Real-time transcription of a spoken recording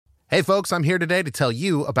Hey folks, I'm here today to tell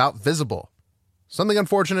you about Visible. Something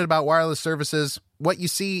unfortunate about wireless services, what you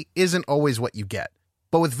see isn't always what you get.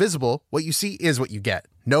 But with Visible, what you see is what you get.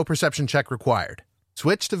 No perception check required.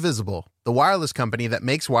 Switch to Visible, the wireless company that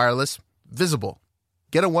makes wireless visible.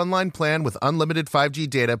 Get a one-line plan with unlimited 5G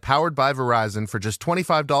data powered by Verizon for just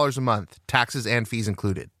 $25 a month, taxes and fees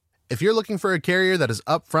included. If you're looking for a carrier that is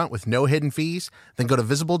upfront with no hidden fees, then go to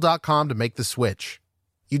Visible.com to make the switch.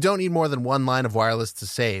 You don't need more than one line of wireless to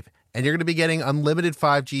save, and you're going to be getting unlimited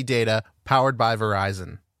 5G data powered by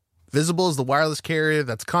Verizon. Visible is the wireless carrier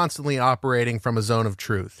that's constantly operating from a zone of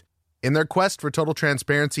truth. In their quest for total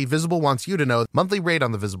transparency, Visible wants you to know the monthly rate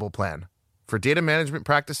on the Visible plan. For data management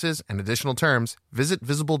practices and additional terms, visit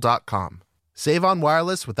Visible.com. Save on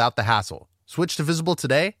wireless without the hassle. Switch to Visible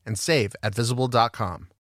today and save at Visible.com.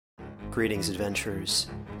 Greetings, adventurers.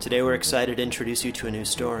 Today we're excited to introduce you to a new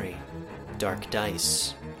story, Dark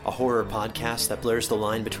Dice, a horror podcast that blurs the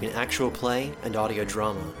line between actual play and audio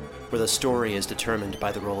drama, where the story is determined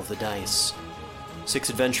by the roll of the dice. 6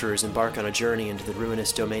 adventurers embark on a journey into the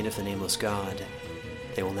ruinous domain of the Nameless God.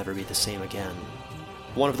 They will never be the same again.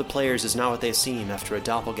 One of the players is not what they seem after a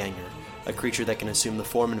doppelganger, a creature that can assume the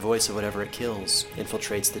form and voice of whatever it kills,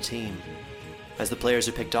 infiltrates the team. As the players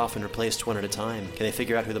are picked off and replaced one at a time, can they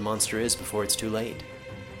figure out who the monster is before it's too late?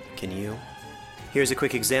 Can you? Here's a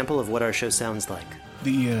quick example of what our show sounds like.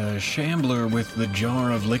 The shambler with the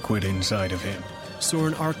jar of liquid inside of him.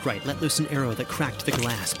 Soren Arkwright let loose an arrow that cracked the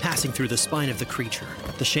glass, passing through the spine of the creature.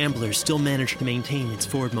 The shambler still managed to maintain its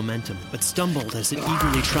forward momentum, but stumbled as it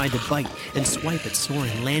eagerly tried to bite and swipe at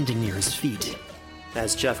Soren, landing near his feet.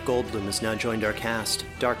 As Jeff Goldblum has now joined our cast,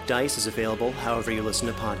 Dark Dice is available however you listen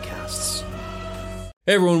to podcasts.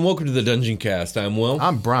 Hey everyone, welcome to the Dungeon Cast. I'm Will.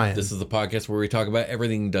 I'm Brian. This is the podcast where we talk about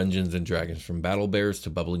everything Dungeons and Dragons, from battle bears to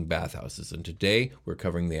bubbling bathhouses. And today, we're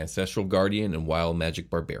covering the Ancestral Guardian and Wild Magic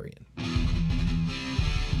Barbarian.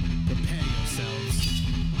 Prepare yourselves.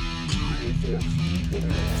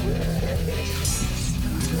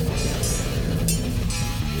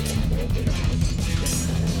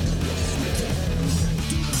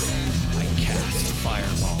 I cast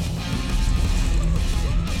Fireball.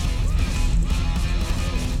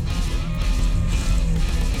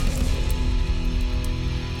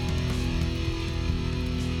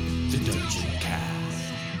 The Dungeon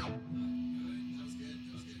Cast.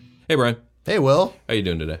 Hey Brian, Hey, Will. how you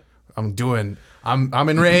doing today? I'm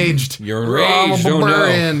enraged. You're enraged. I'm a Oh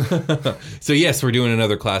barbarian. no. So yes, we're doing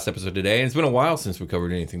another class episode today, and it's been a while since we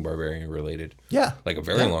covered anything barbarian related. Yeah. Like a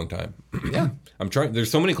very long time. Yeah. I'm trying. There's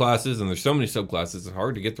so many classes and there's so many subclasses. It's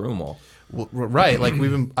hard to get through them all. Well, right. Like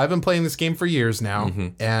I've been playing this game for years now,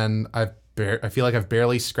 and I feel like I've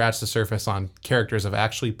barely scratched the surface on characters I've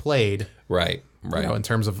actually played. Right. You know, in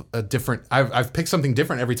terms of a different, I've picked something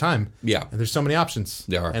different every time. Yeah. And there's so many options.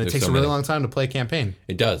 There are. And it There's takes so a really many. long time to play a campaign.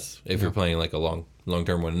 It does if you're playing like a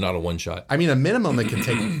long-term one, not a one-shot. I mean, a minimum it can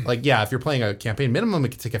take, if you're playing a campaign, minimum it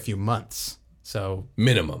can take a few months. So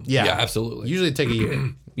Minimum. yeah, absolutely. Usually take a year.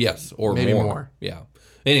 Yes, or Maybe more. more. Yeah.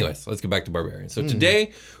 Anyways, let's get back to barbarians. So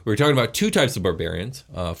today we're talking about 2 types of barbarians.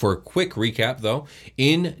 For a quick recap, though,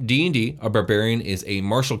 in D&D, a barbarian is a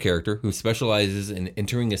martial character who specializes in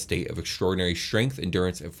entering a state of extraordinary strength,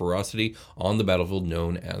 endurance, and ferocity on the battlefield,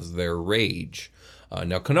 known as their rage.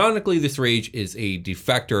 Now, canonically, this rage is a de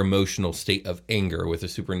facto emotional state of anger with a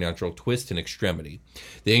supernatural twist and extremity.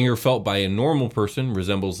 The anger felt by a normal person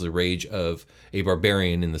resembles the rage of a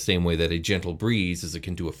barbarian in the same way that a gentle breeze is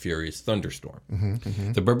akin to a furious thunderstorm.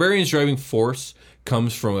 The barbarian's driving force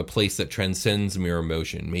comes from a place that transcends mere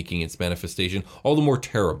emotion, making its manifestation all the more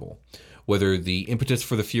terrible. Whether the impetus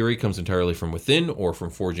for the fury comes entirely from within or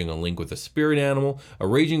from forging a link with a spirit animal, a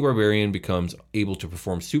raging barbarian becomes able to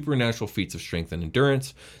perform supernatural feats of strength and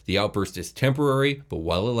endurance. The outburst is temporary, but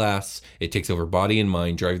while it lasts, it takes over body and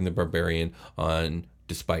mind, driving the barbarian on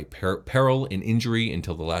despite peril and injury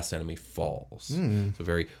until the last enemy falls. So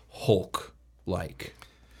very Hulk-like.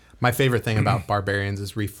 My favorite thing about barbarians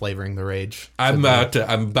is reflavoring the rage. I have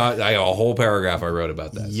a whole paragraph I wrote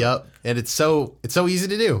about that. Yep. And it's so easy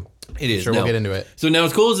to do. It is. Sure, we'll get into it. So now,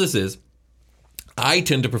 as cool as this is, I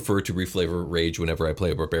tend to prefer to reflavor rage whenever I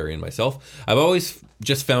play a barbarian myself. I've always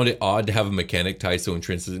just found it odd to have a mechanic tied so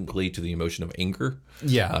intrinsically to the emotion of anger.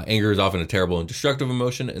 Yeah. Anger is often a terrible and destructive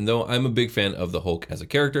emotion, and though I'm a big fan of the Hulk as a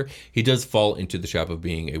character, he does fall into the trap of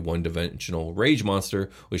being a one-dimensional rage monster,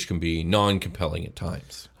 which can be non-compelling at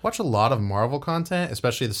times. Watch a lot of Marvel content,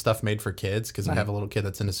 especially the stuff made for kids, because I have a little kid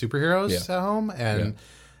that's into superheroes at home, and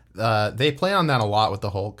they play on that a lot with the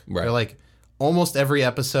Hulk. Right. They're like, almost every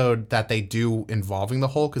episode that they do involving the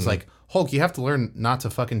Hulk is like, Hulk, you have to learn not to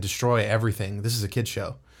fucking destroy everything. This is a kid's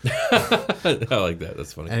show. I like that.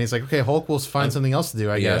 That's funny. And he's like, okay, Hulk will find something else to do,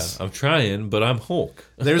 I guess. I'm trying, but I'm Hulk.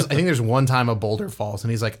 I think there's one time a boulder falls,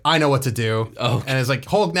 and he's like, I know what to do. Oh. And it's like,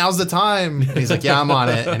 Hulk, now's the time. And he's like, yeah, I'm on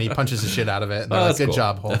it. And he punches the shit out of it. And they're like, that's good cool.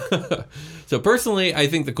 job, Hulk. So personally, I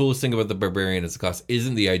think the coolest thing about the Barbarian as a class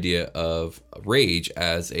isn't the idea of rage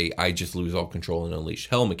as I just lose all control and unleash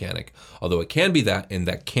hell mechanic, although it can be that, and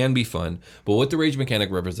that can be fun, but what the rage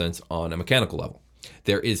mechanic represents on a mechanical level.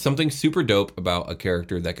 There is something super dope about a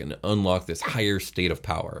character that can unlock this higher state of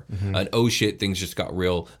power. An oh shit, things just got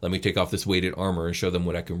real. Let me take off this weighted armor and show them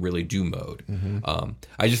what I can really do mode.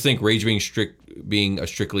 I just think rage being a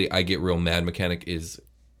strictly I get real mad mechanic is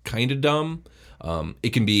kind of dumb.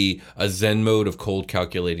 It can be a zen mode of cold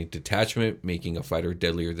calculating detachment, making a fighter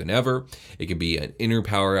deadlier than ever. It can be an inner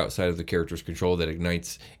power outside of the character's control that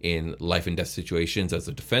ignites in life and death situations as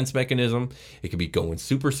a defense mechanism. It could be going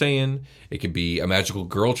Super Saiyan. It could be a magical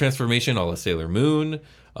girl transformation a la Sailor Moon.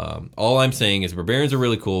 All I'm saying is Barbarians are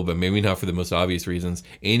really cool, but maybe not for the most obvious reasons.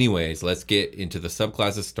 Anyways, let's get into the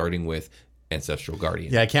subclasses, starting with Ancestral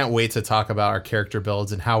Guardian. Yeah, I can't wait to talk about our character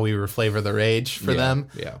builds and how we reflavor the rage for them.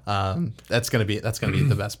 Yeah. That's gonna be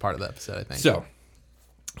the best part of the episode, I think. So,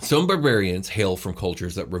 some barbarians hail from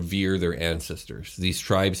cultures that revere their ancestors. These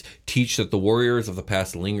tribes teach that the warriors of the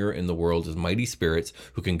past linger in the world as mighty spirits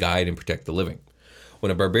who can guide and protect the living.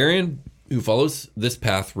 When a barbarian who follows this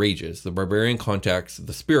path rages, the barbarian contacts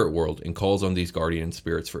the spirit world and calls on these guardian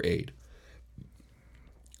spirits for aid.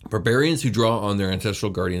 Barbarians who draw on their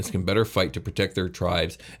ancestral guardians can better fight to protect their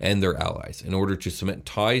tribes and their allies. In order to cement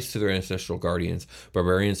ties to their ancestral guardians,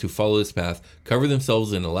 barbarians who follow this path cover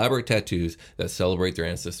themselves in elaborate tattoos that celebrate their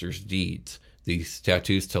ancestors' deeds. These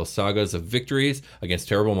tattoos tell sagas of victories against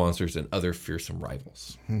terrible monsters and other fearsome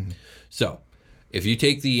rivals. So, if you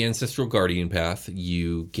take the Ancestral Guardian path,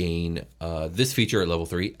 you gain this feature at level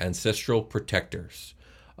 3, Ancestral Protectors.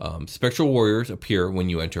 Spectral warriors appear when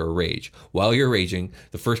you enter a rage. While you're raging,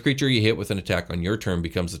 the first creature you hit with an attack on your turn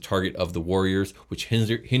becomes the target of the warriors, which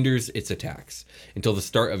hinders its attacks. Until the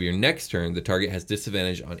start of your next turn, the target has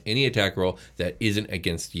disadvantage on any attack roll that isn't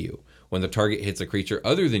against you. When the target hits a creature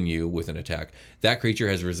other than you with an attack, that creature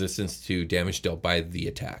has resistance to damage dealt by the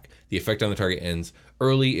attack. The effect on the target ends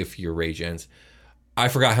early if your rage ends. I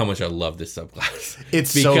forgot how much I love this subclass.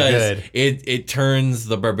 It's so good. It turns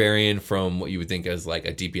the barbarian from what you would think as like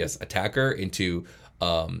a DPS attacker into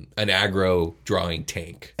an aggro drawing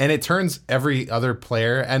tank. And it turns every other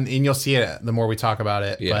player, and you'll see it the more we talk about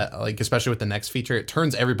it, but like especially with the next feature, it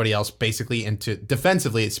turns everybody else basically into,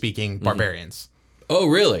 defensively speaking, barbarians. Oh,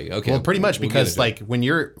 really? Okay. Well, pretty much, because like when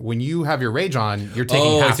you have your rage on, you're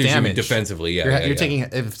taking half damage defensively. You're taking,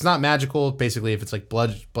 if it's not magical, basically if it's like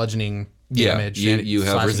bludgeoning damage, you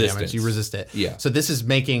have resistance. Damage, you resist it. Yeah. So this is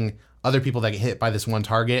making other people that get hit by this one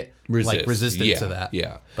target like resistant to that.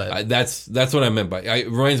 Yeah. But that's what I meant by it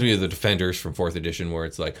reminds me of the Defenders from 4th edition, where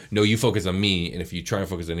it's like, no, you focus on me, and if you try to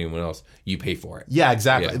focus on anyone else, you pay for it. Yeah,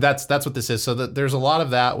 exactly. Yeah. That's what this is. So there's a lot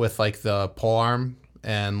of that with like the polearm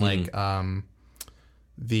and like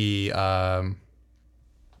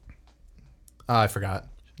I forgot.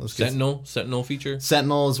 Sentinel feature.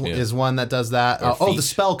 Sentinel is one that does that. The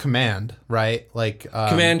spell command, right? Like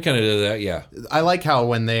command kind of does that. Yeah. I like how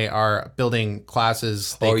when they are building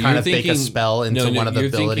classes, they kind of bake a spell into one of the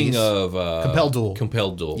abilities. You're thinking of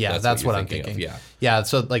Compelled Duel. Yeah, that's what I'm thinking. Yeah.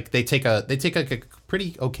 So like they take a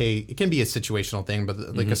pretty okay. It can be a situational thing,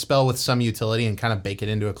 but like a spell with some utility and kind of bake it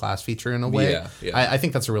into a class feature in a way. Yeah. I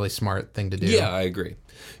think that's a really smart thing to do. Yeah, I agree.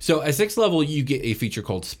 So at 6th level, you get a feature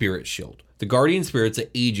called Spirit Shield. The guardian spirits that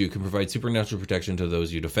aid you can provide supernatural protection to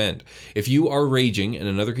those you defend. If you are raging and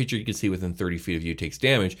another creature you can see within 30 feet of you takes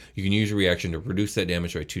damage, you can use a reaction to reduce that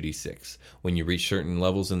damage by 2d6. When you reach certain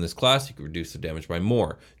levels in this class, you can reduce the damage by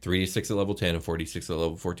more. 3d6 at level 10 and 4d6 at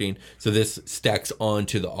level 14. So this stacks on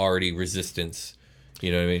to the already resistance.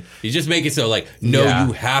 You know what I mean? You just make it so like, no,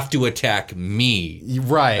 you have to attack me.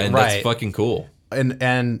 Right, and that's fucking cool.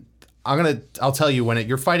 And I'll tell you, when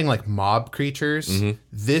you're fighting like mob creatures,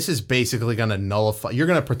 this is basically gonna nullify. You're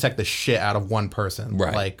gonna protect the shit out of one person.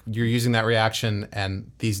 Right. Like you're using that reaction, and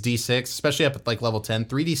these D6, especially up at like level 10,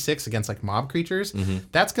 3d6 against like mob creatures,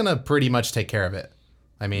 that's gonna pretty much take care of it.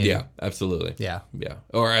 I mean, yeah, absolutely. Yeah.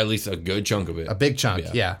 Or at least a good chunk of it. A big chunk.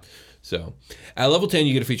 Yeah. So, at level 10,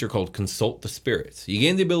 you get a feature called Consult the Spirits. You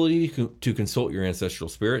gain the ability to consult your ancestral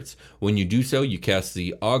spirits. When you do so, you cast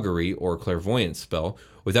the Augury or Clairvoyance spell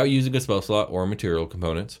without using a spell slot or material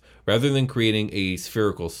components. Rather than creating a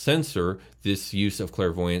spherical sensor, this use of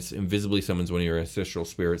Clairvoyance invisibly summons one of your ancestral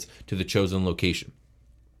spirits to the chosen location.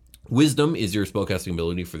 Wisdom is your spellcasting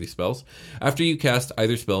ability for these spells. After you cast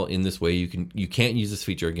either spell in this way, you can't use this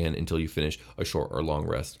feature again until you finish a short or long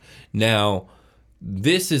rest. Now,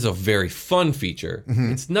 this is a very fun feature.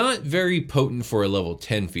 It's not very potent for a level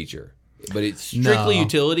 10 feature, but it's strictly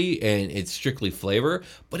utility and it's strictly flavor,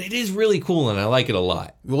 but it is really cool and I like it a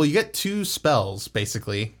lot. Well, you get 2 spells,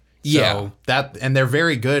 basically. Yeah. So and they're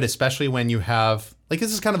very good, especially when you have... Like,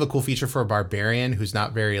 this is kind of a cool feature for a barbarian who's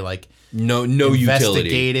not very, like... No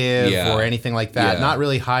investigative utility. or anything like that. Yeah. Not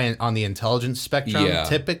really high on the intelligence spectrum,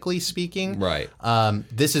 typically speaking. Right.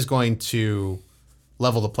 This is going to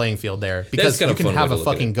level the playing field there because you can have a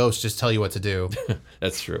fucking ghost just tell you what to do.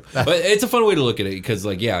 That's true. But it's a fun way to look at it because,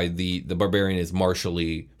 like, the barbarian is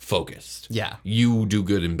martially focused. Yeah. You do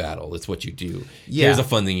good in battle. It's what you do. Yeah. Here's a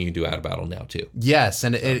fun thing you can do out of battle now, too. Yes,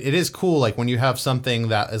 and it is cool, like, when you have something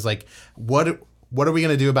that is like, what are we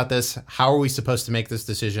going to do about this? How are we supposed to make this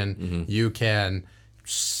decision? You can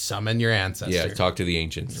summon your ancestor. Yeah, talk to the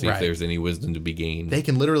ancients. See if there's any wisdom to be gained. They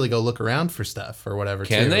can literally go look around for stuff or whatever.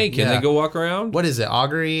 Can they? Can they go walk around? What is it?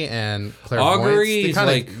 Augury and clairvoyance? Augury is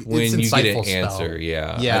like when you get an spell. answer.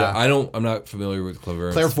 Yeah. Yeah. I'm not familiar with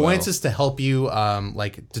clairvoyance. Clairvoyance is to help you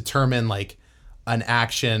like determine like an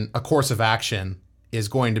action, a course of action is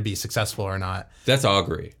going to be successful or not. That's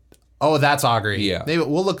augury. Oh, that's augury. Yeah. Maybe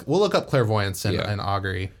we'll look up clairvoyance and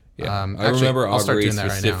augury. Yeah. Actually, I remember augury right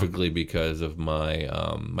specifically because of my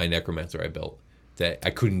my necromancer I built. That I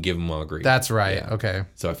couldn't give him augury. That's right. Yeah. Okay.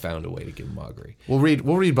 So I found a way to give him augury. We'll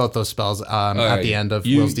read both those spells at the end of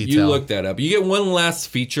Will's detail. You look that up. You get one last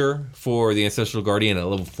feature for the Ancestral Guardian at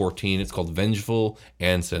level 14. It's called Vengeful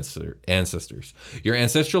Ancestors. Your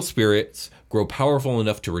ancestral spirits grow powerful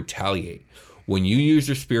enough to retaliate. When you use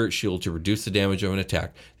your spirit shield to reduce the damage of an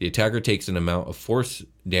attack, the attacker takes an amount of force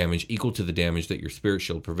damage equal to the damage that your spirit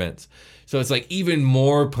shield prevents. So it's like even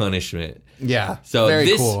more punishment. Yeah. So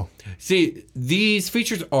very cool. See, these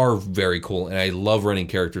features are very cool, and I love running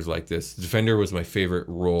characters like this. Defender was my favorite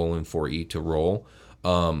role in 4E to roll.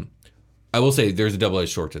 I will say there's a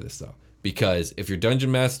double-edged sword to this, though, because if your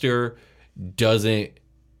Dungeon Master doesn't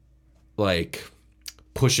like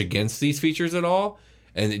push against these features at all,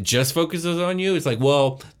 and it just focuses on you, it's like,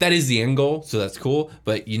 well, that is the end goal, so that's cool,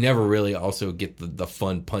 but you never really also get the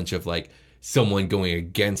fun punch of like someone going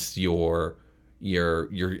against your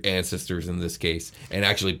ancestors in this case and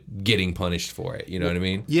actually getting punished for it. You know what I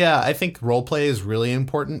mean? Yeah, I think roleplay is really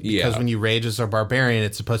important because when you rage as a barbarian,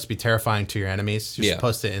 it's supposed to be terrifying to your enemies. You're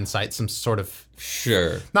supposed to incite some sort of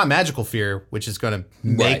not magical fear, which is going to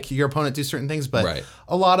make your opponent do certain things, but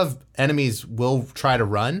a lot of enemies will try to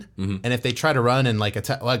run, and if they try to run and like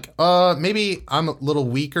attack, like maybe I'm a little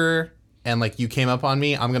weaker and like you came up on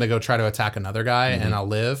me, I'm going to go try to attack another guy and I'll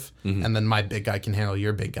live. And then my big guy can handle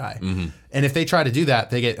your big guy. And if they try to do that,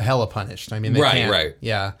 they get hella punished. I mean, they can't. Right.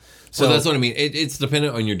 Yeah. So that's what I mean. It's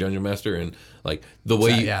dependent on your Dungeon Master and like the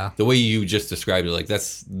way you just described it. Like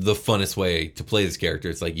that's the funnest way to play this character.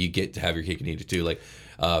 It's like you get to have your cake and eat it too. Like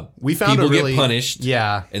we found people get punished.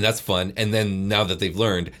 Yeah. And that's fun. And then now that they've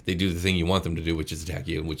learned, they do the thing you want them to do, which is attack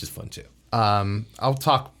you, which is fun too.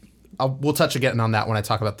 We'll touch again on that when I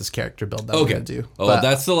talk about this character build that we're going to do. But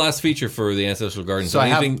that's the last feature for the Ancestral Guardian. So I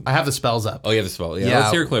have the spells up. Oh, you have the spell. Yeah,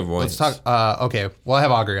 let's hear Clairvoyance. Let's talk. Okay, well, I have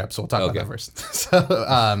Augury up, so we'll talk about that first.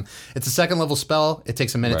 So it's a second level spell. It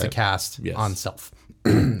takes a minute to cast on self.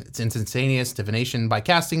 It's instantaneous divination by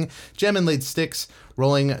casting gem inlaid sticks,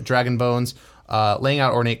 rolling dragon bones, laying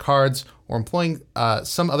out ornate cards, or employing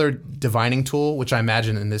some other divining tool, which I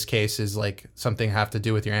imagine in this case is like something have to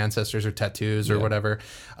do with your ancestors or tattoos or whatever.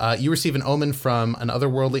 You receive an omen from an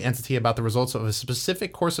otherworldly entity about the results of a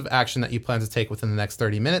specific course of action that you plan to take within the next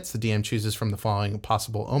 30 minutes. The DM chooses from the following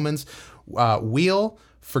possible omens. Wheel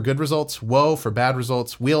for good results, woe for bad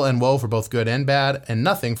results, wheel and woe for both good and bad, and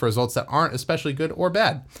nothing for results that aren't especially good or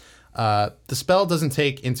bad. The spell doesn't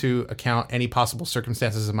take into account any possible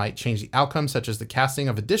circumstances that might change the outcome, such as the casting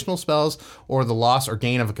of additional spells or the loss or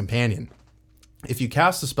gain of a companion. If you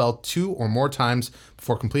cast the spell 2 or more times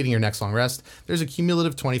before completing your next long rest, there's a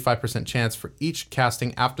cumulative 25% chance for each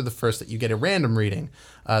casting after the first that you get a random reading.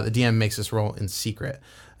 The DM makes this roll in secret.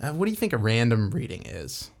 What do you think a random reading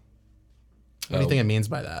is? What do you think it means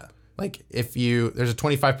by that? Like, there's a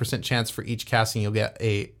 25% chance for each casting, you'll get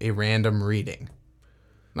a random reading.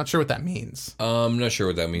 Not sure what that means. I'm not sure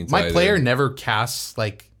what that means. My player never casts,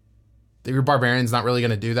 like, your barbarian's not really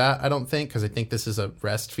going to do that, I don't think, because I think this is a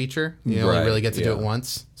rest feature. You only really get to do it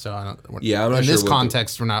once. So I don't. Yeah, I'm not in sure. In this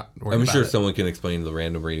context, we're not worried I'm about sure it. someone can explain the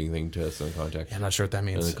random reading thing to us in the context. Yeah, I'm not sure what that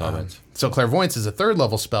means. In the comments. So Clairvoyance is a third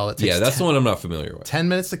level spell. It takes that's the one I'm not familiar with. 10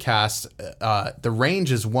 minutes to cast. The range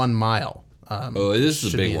is 1 mile. this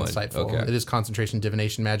is a big one. Insightful. Okay. It is concentration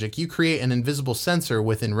divination magic. You create an invisible sensor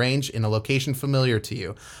within range in a location familiar to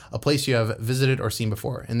you, a place you have visited or seen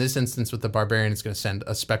before. In this instance, with the barbarian, it's going to send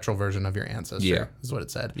a spectral version of your ancestor. Yeah. Is what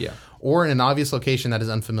it said. Yeah. Or in an obvious location that is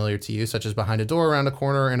unfamiliar to you, such as behind a door, around a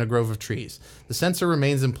corner, or in a grove of trees. The sensor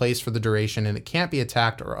remains in place for the duration, and it can't be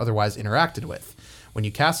attacked or otherwise interacted with. When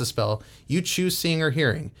you cast a spell, you choose seeing or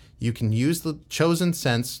hearing. You can use the chosen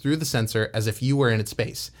sense through the sensor as if you were in its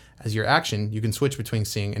space. As your action, you can switch between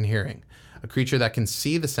seeing and hearing. A creature that can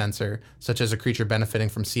see the sensor, such as a creature benefiting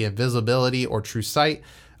from see invisibility or true sight,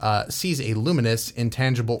 sees a luminous,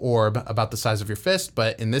 intangible orb about the size of your fist,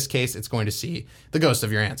 but in this case, it's going to see the ghost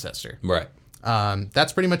of your ancestor. Right.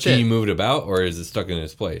 That's pretty much it. Can you move it about, or is it stuck in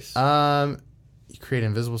its place? You create an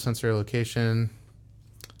invisible sensor location.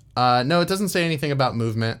 No, it doesn't say anything about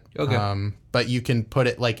movement. Okay. But you can put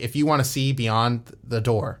it, like, if you want to see beyond the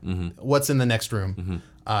door, what's in the next room,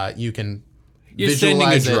 you can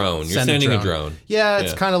visualize it. You're sending a drone. Yeah,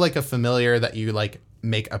 it's kind of like a familiar that you, like,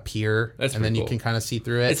 make appear, That's and then pretty you cool. can kind of see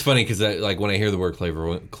through it. It's funny because, like, when I hear the word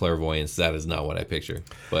clairvoyance, that is not what I picture.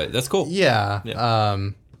 But that's cool. Yeah.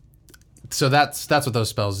 So that's what those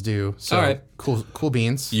spells do. So All right. Cool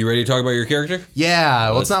beans. You ready to talk about your character?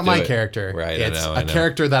 Yeah, well, it's not Let's my do it. character. Right, It's I a know.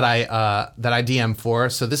 character that I DM for.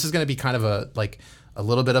 So this is going to be kind of a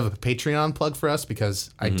little bit of a Patreon plug for us because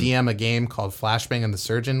I DM a game called Flashbang and the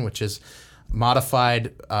Surgeon, which is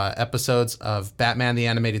modified episodes of Batman the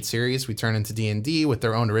Animated Series. We turn into D&D with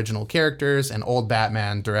their own original characters, and old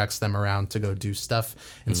Batman directs them around to go do stuff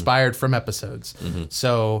inspired from episodes.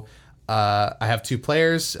 So I have two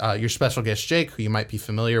players, your special guest Jake, who you might be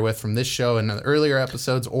familiar with from this show and the earlier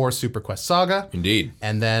episodes, or Super Quest Saga. Indeed.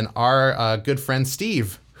 And then our good friend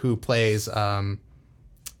Steve, who plays a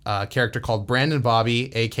character called Brandon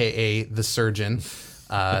Bobby, a.k.a. The Surgeon,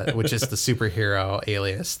 which is the superhero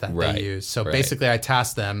alias that they use. So basically I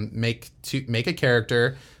tasked them, make a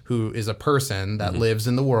character who is a person that lives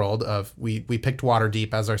in the world of, we picked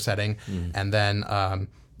Waterdeep as our setting, and then,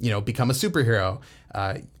 become a superhero.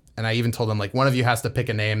 And I even told them, like, one of you has to pick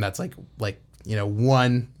a name that's like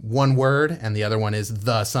one word, and the other one is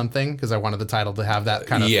the something, because I wanted the title to have that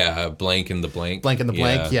kind of blank in the blank,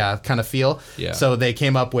 kind of feel. Yeah. So they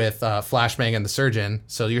came up with Flashbang and the Surgeon.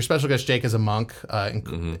 So your special guest Jake is a monk,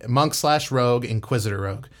 monk/rogue, inquisitor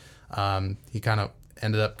rogue. He kind of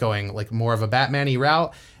ended up going like more of a Batman-y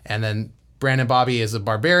route, and then Brandon Bobby is a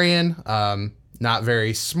barbarian. Not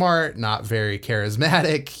very smart, not very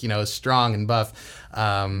charismatic, strong and buff.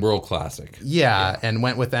 World classic. Yeah, and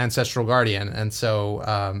went with Ancestral Guardian. And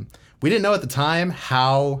so we didn't know at the time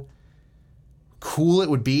how cool it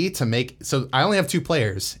would be to make... So I only have two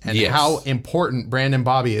players, and how important Brandon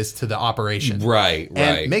Bobby is to the operation. Right.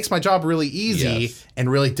 And it makes my job really easy and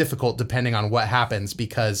really difficult depending on what happens,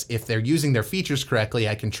 because if they're using their features correctly,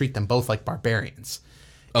 I can treat them both like barbarians.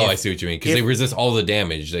 I see what you mean. Because they resist all the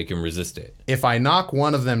damage. They can resist it. If I knock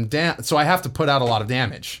one of them down... So I have to put out a lot of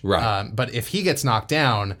damage. Right. But if he gets knocked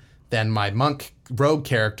down, then my monk rogue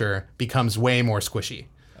character becomes way more squishy.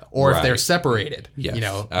 Or if they're separated, then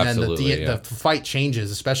the fight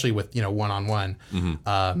changes, especially with, one-on-one.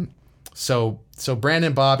 So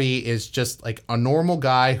Brandon Bobby is just like a normal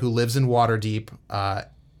guy who lives in Waterdeep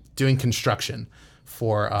doing construction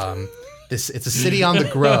for... It's a city on the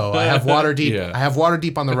grow. I have Waterdeep. I have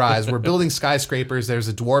Waterdeep on the rise. We're building skyscrapers. There's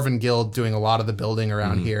a dwarven guild doing a lot of the building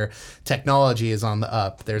around here. Technology is on the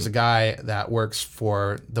up. There's a guy that works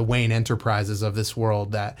for the Wayne Enterprises of this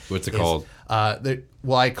world. What's it called?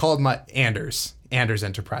 I called my Anders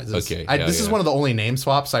Enterprises. Okay. This is one of the only name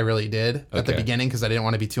swaps I really did at the beginning because I didn't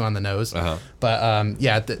want to be too on the nose.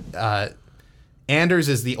 But Anders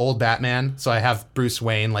is the old Batman, so I have Bruce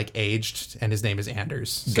Wayne like aged, and his name is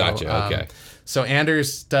Anders. So, Gotcha. Okay. So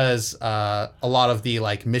Anders does a lot of the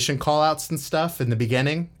like mission callouts and stuff in the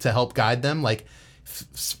beginning to help guide them. Like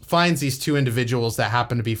finds these two individuals that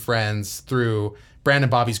happen to be friends through Brandon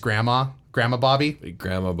Bobby's Grandma Bobby.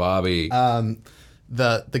 Grandma Bobby.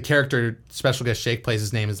 The character special guest Jake plays,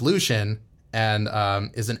 his name is Lucian, and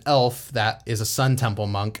is an elf that is a Sun Temple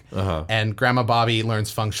monk. And Grandma Bobby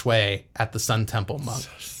learns feng shui at the Sun Temple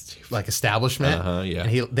monk establishment.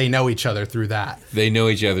 And they know each other through that. They know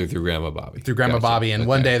each other through Grandma Bobby. Bobby. And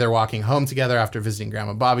one day they're walking home together after visiting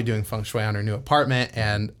Grandma Bobby, doing feng shui on her new apartment,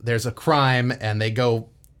 and there's a crime, and they go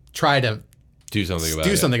try to do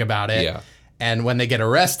something about it. Yeah. And when they get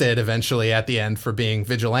arrested eventually at the end for being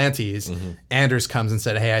vigilantes, Anders comes and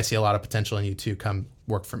said, "Hey, I see a lot of potential in you two. Come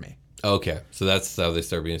work for me." Okay, so that's how they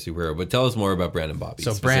start being a superhero. But tell us more about Brandon Bobby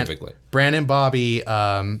specifically. Brandon Bobby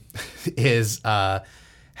has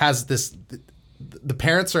this the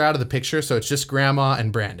parents are out of the picture, so it's just Grandma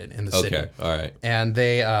and Brandon in the city. Okay, all right. And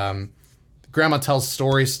they, Grandma tells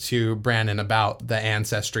stories to Brandon about the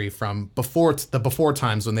ancestry from before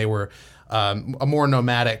times when they were a more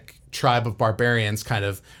nomadic tribe of barbarians, kind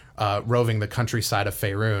of roving the countryside of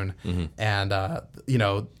Faerun. And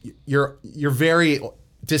your very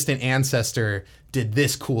distant ancestor did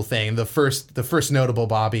this cool thing. The first notable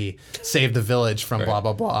Bobby saved the village from blah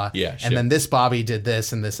blah blah. Yeah, sure. And then this Bobby did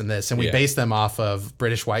this and this and this, and we based them off of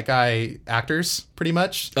British white guy actors, pretty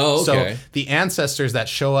much. Oh, okay. So the ancestors that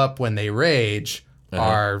show up when they rage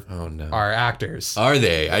are actors. Are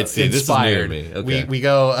they? I'd say inspired. This is new to me. Okay. We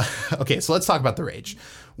go. Okay, so let's talk about the rage.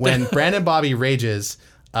 When Brandon Bobby rages,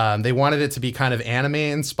 they wanted it to be kind of anime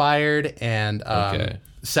inspired and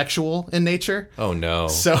sexual in nature. Oh no!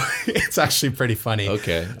 So it's actually pretty funny.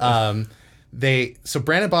 Okay. So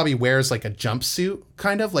Brandon Bobby wears like a jumpsuit,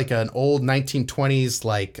 kind of like an old 1920s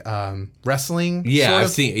like wrestling. Yeah, sort I've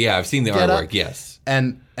of seen. Yeah, I've seen the getup. artwork. Yes.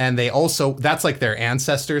 And they also, that's like their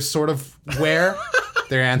ancestors sort of wear,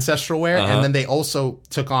 their ancestral wear. And then they also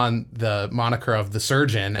took on the moniker of the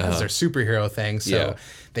surgeon as their superhero thing. So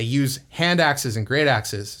they use hand axes and great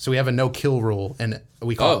axes. So we have a no kill rule, and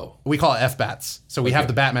we call it FBATs. So we have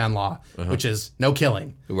the Batman law, which is no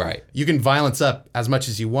killing. Right. You can violence up as much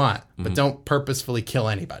as you want, but don't purposefully kill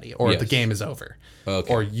anybody, or the game is over.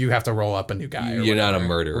 Okay. Or you have to roll up a new guy. You're not a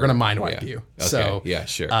murderer. We're going to mind wipe you. Okay. So, yeah,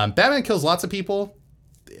 sure. Batman kills lots of people.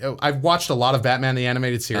 I've watched a lot of Batman the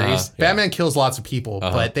animated series. Batman kills lots of people,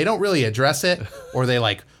 but they don't really address it, or they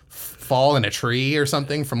like fall in a tree or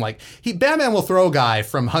something from like Batman will throw a guy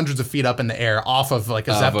from hundreds of feet up in the air off of like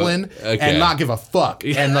a Zeppelin and not give a fuck.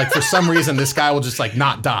 And like for some reason this guy will just like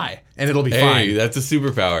not die and it'll be fine. Hey, that's a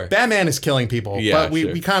superpower. Batman is killing people, but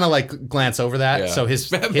we kind of like glance over that. Yeah. So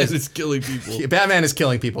Batman is killing people. Batman is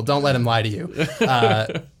killing people. Don't let him lie to you.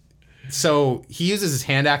 So he uses his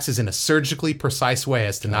hand axes in a surgically precise way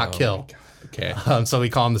as to not kill. Okay. So we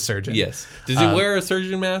call him the surgeon. Yes. Does he wear a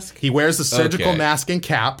surgeon mask? He wears a surgical mask and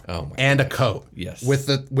cap and a coat. Yes. With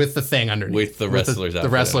the thing underneath. With the wrestler's outfit. The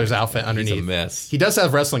wrestler's outfit underneath. He's a mess. He does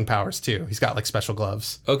have wrestling powers too. He's got like special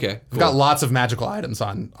gloves. Okay. Cool. We've got lots of magical items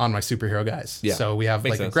on my superhero guys. Yeah. So we have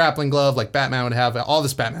Makes like sense. a grappling glove like Batman would have, all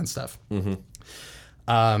this Batman stuff.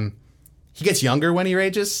 Mm-hmm. He gets younger when he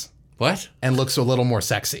rages. What? And looks a little more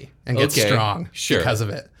sexy and gets strong because of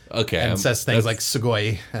it. Okay. And says things like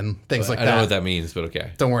Sugoi and things like that. I don't know what that means, but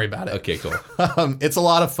okay. Don't worry about it. Okay, cool. It's a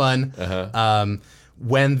lot of fun.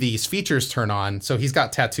 When these features turn on, so he's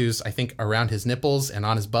got tattoos, I think, around his nipples and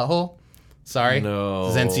on his butthole. Sorry.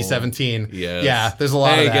 No. This is NC-17. Yes. Yeah, there's a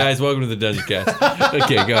lot of that. Hey, guys, welcome to the Dungeon Cast.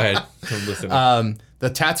 Okay, go ahead. I'm listening. The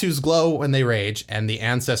tattoos glow when they rage, and the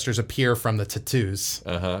ancestors appear from the tattoos.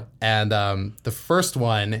 And the first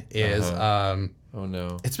one is... oh,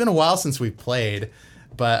 no. It's been a while since we've played,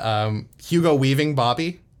 but Hugo Weaving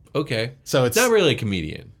Bobby. Okay. So it's not really a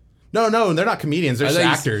comedian. No, they're not comedians. They're just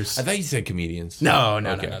actors. I thought you said comedians. No.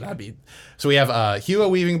 That'd be... So we have Hugo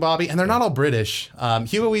Weaving Bobby, and they're not all British.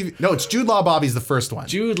 Hugo Weaving... No, it's Jude Law Bobby's the first one.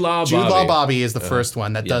 Jude Law Bobby is the first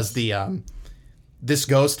one that does the... this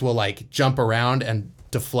ghost will like jump around and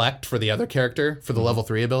deflect for the other character for the level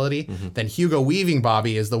 3 ability. Then Hugo Weaving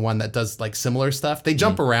Bobby is the one that does like similar stuff. They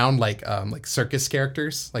jump around like circus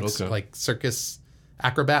characters, like circus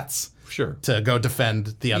acrobats. Sure. To go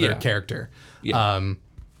defend the other character. Yeah.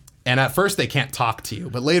 And at first they can't talk to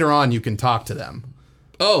you, but later on you can talk to them.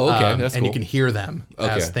 Oh, okay. That's and cool. you can hear them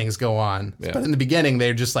as things go on. Yeah. But in the beginning,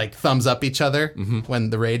 they're just like thumbs up each other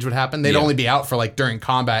when the rage would happen. They'd only be out for like during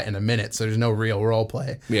combat in a minute, so there's no real role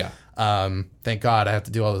play. Yeah. Thank God I have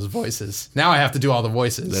to do all those voices. Now I have to do all the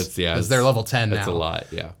voices. Because they're level 10 now. That's a lot,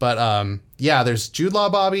 yeah. But there's Jude Law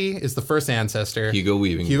Bobby is the first ancestor. Hugo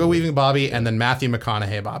Weaving Bobby, and then Matthew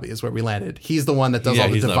McConaughey Bobby is where we landed. He's the one that does all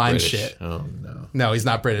the divine shit. Oh, no. No, he's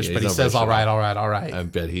not British, but he says, all right. I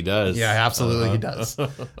bet he does. Yeah, absolutely he does.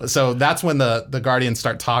 So that's when the Guardians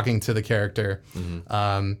start talking to the character.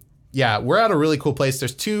 We're at a really cool place.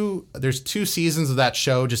 There's two seasons of that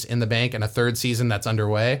show just in the bank, and a third season that's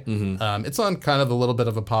underway. It's on kind of a little bit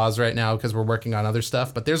of a pause right now because we're working on other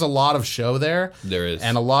stuff, but there's a lot of show there. There is.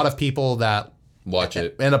 And a lot of people that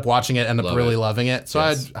end up watching it, end up really loving it. So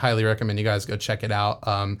I'd highly recommend you guys go check it out.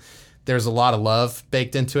 There's a lot of love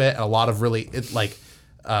baked into it, and a lot of really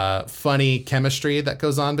funny chemistry that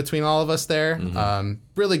goes on between all of us there.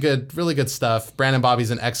 Really good stuff. Brandon Bobby's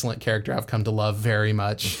an excellent character I've come to love very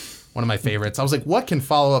much. One of my favorites. I was like, what can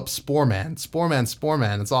follow up Spore Man?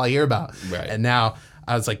 That's all I hear about. Right. And now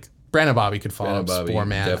I was like, Brandon Bobby could follow up Spore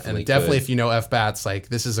Man. Definitely if you know FBATs, like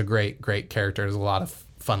this is a great character. There's a lot of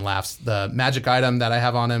fun laughs. The magic item that I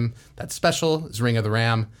have on him that's special is Ring of the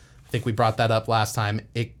Ram. think we brought that up last time.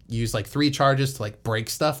 It used like 3 charges to like break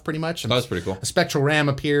stuff pretty much. And that's pretty cool. A spectral ram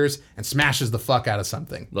appears and smashes the fuck out of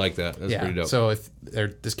something. Like that. That's pretty dope. So if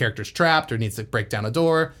this character's trapped or needs to break down a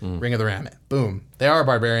door, Ring of the Ram it. Boom. They are a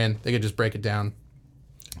barbarian. They could just break it down.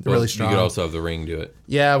 They're really strong. You could also have the ring do it.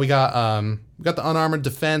 Yeah, we got the unarmored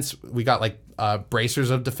defense. We got like bracers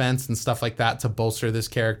of defense and stuff like that to bolster this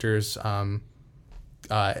character's AC.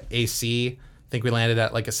 I think we landed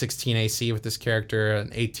at like a 16 AC with this character,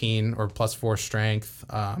 an 18 or +4 strength.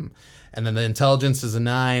 And then the intelligence is a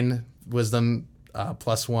 9, wisdom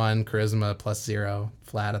 +1, charisma +0,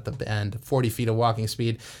 flat at the end, 40 feet of walking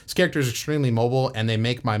speed. This character is extremely mobile, and they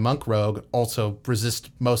make my monk rogue also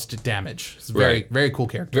resist most damage. It's a very cool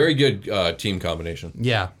character. Very good team combination.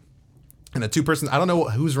 Yeah. And a 2-person, I don't know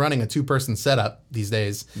who's running a 2-person setup these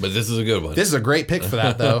days. But this is a good one. This is a great pick for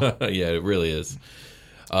that, though. Yeah, it really is.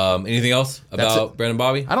 Anything else about Brandon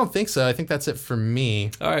Bobby? I don't think so. I think that's it for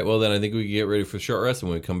me. All right, well then I think we can get ready for a short rest, and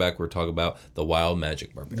when we come back, we'll talk about the Wild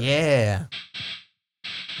Magic Barbarian. Yeah.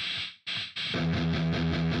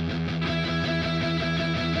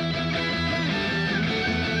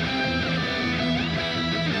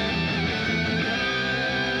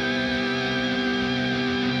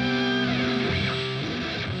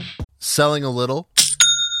 Selling a little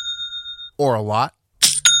or a lot?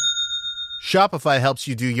 Shopify helps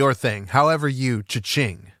you do your thing, however you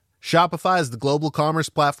cha-ching. Shopify is the global commerce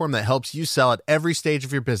platform that helps you sell at every stage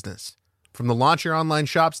of your business. From the launch your online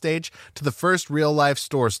shop stage to the first real-life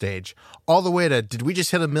store stage, all the way to did we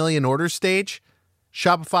just hit 1 million orders stage?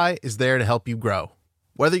 Shopify is there to help you grow.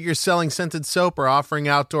 Whether you're selling scented soap or offering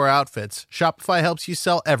outdoor outfits, Shopify helps you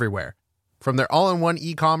sell everywhere. From their all-in-one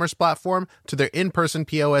e-commerce platform to their in-person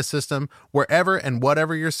POS system, wherever and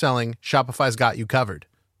whatever you're selling, Shopify's got you covered.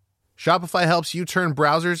 Shopify helps you turn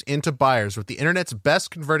browsers into buyers with the internet's best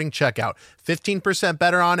converting checkout, 15%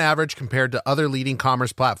 better on average compared to other leading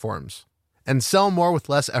commerce platforms. And sell more with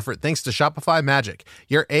less effort thanks to Shopify Magic,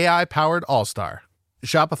 your AI-powered all-star.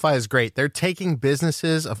 Shopify is great. They're taking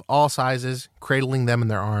businesses of all sizes, cradling them in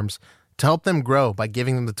their arms, to help them grow by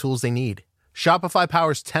giving them the tools they need. Shopify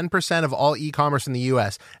powers 10% of all e-commerce in the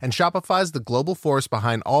U.S., and Shopify's the global force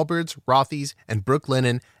behind Allbirds, Rothy's, and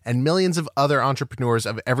Brooklinen, and millions of other entrepreneurs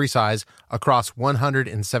of every size across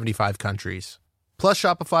 175 countries. Plus,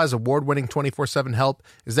 Shopify's award-winning 24/7 help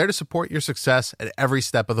is there to support your success at every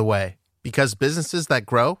step of the way. Because businesses that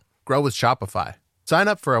grow, grow with Shopify. Sign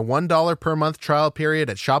up for a $1 per month trial period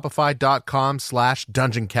at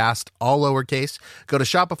shopify.com/dungeoncast, all lowercase. Go to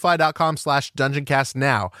shopify.com/dungeoncast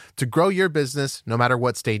now to grow your business no matter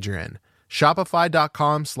what stage you're in.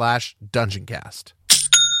 Shopify.com/dungeoncast.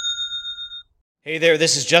 Hey there,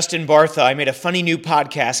 this is Justin Bartha. I made a funny new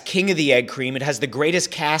podcast, King of the Egg Cream. It has the greatest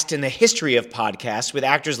cast in the history of podcasts with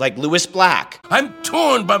actors like Louis Black. I'm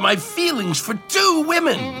torn by my feelings for 2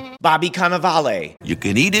 women. Bobby Cannavale. You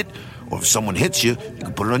can eat it, or if someone hits you, you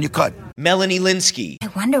can put it on your cut. Melanie Linsky. I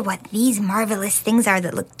wonder what these marvelous things are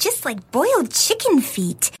that look just like boiled chicken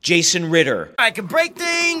feet. Jason Ritter. I can break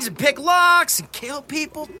things and pick locks and kill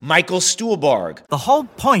people. Michael Stuhlbarg. The whole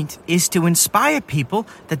point is to inspire people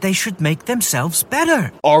that they should make themselves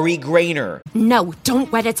better. Ari Grainer. No,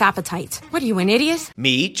 don't whet its appetite. What are you, an idiot?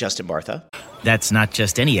 Me, Justin Bartha. That's not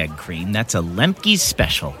just any egg cream, that's a Lemke's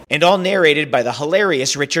special. And all narrated by the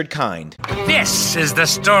hilarious Richard Kind. This is the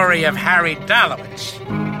story of Harry Dalowitz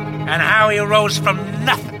and how he rose from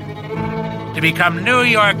nothing to become New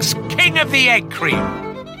York's King of the Egg Cream.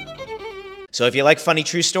 So if you like funny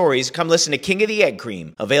true stories, come listen to King of the Egg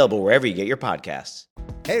Cream, available wherever you get your podcasts.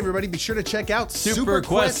 Hey everybody, be sure to check out Super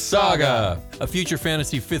Quest Saga, a future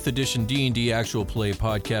fantasy 5th edition D&D actual play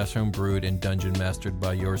podcast homebrewed and dungeon mastered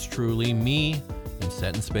by yours truly, me, and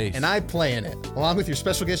Set in Space. And I play in it, along with your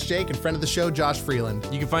special guest Jake and friend of the show, Josh Freeland.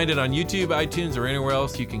 You can find it on YouTube, iTunes, or anywhere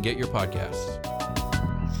else you can get your podcasts.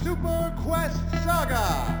 Super Quest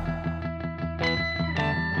Saga!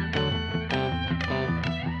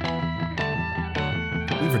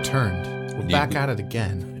 We've returned. We're back at it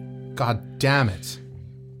again. God damn it.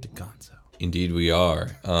 DeGonzo. Indeed we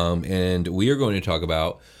are. And we are going to talk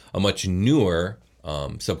about a much newer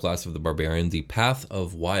subclass of the Barbarian, the Path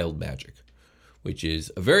of Wild Magic, which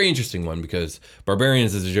is a very interesting one because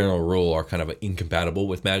Barbarians, as a general rule, are kind of incompatible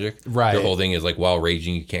with magic. Right. Their whole thing is like, while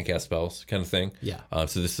raging, you can't cast spells kind of thing. Yeah.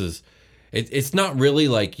 So this is... It's not really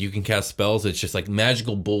like you can cast spells. It's just like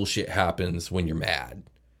magical bullshit happens when you're mad.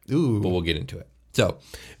 Ooh. But we'll get into it. So,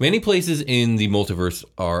 many places in the multiverse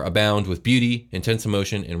are abound with beauty, intense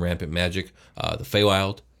emotion, and rampant magic. The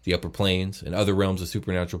Feywild, the upper planes, and other realms of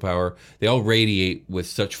supernatural power, they all radiate with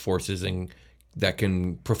such forces and that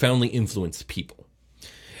can profoundly influence people.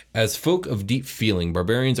 As folk of deep feeling,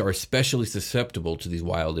 barbarians are especially susceptible to these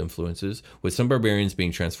wild influences, with some barbarians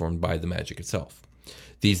being transformed by the magic itself.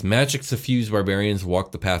 These magic-suffused barbarians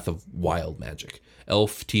walk the path of wild magic.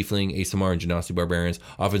 Elf, tiefling, Aasimar, and Genasi barbarians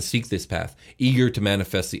often seek this path, eager to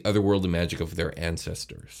manifest the otherworldly magic of their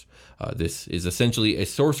ancestors. This is essentially a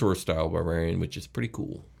sorcerer-style barbarian, which is pretty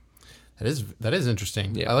cool. That is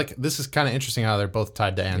interesting. Yeah. This is kind of interesting how they're both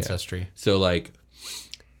tied to ancestry. Yeah. So, like,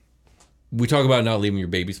 we talk about not leaving your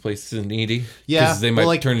baby's places in D&D. Yeah. Because they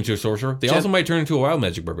might turn into a sorcerer. They also might turn into a wild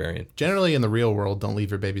magic barbarian. Generally, in the real world, don't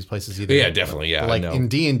leave your baby's places either. Yeah, definitely, yeah. But in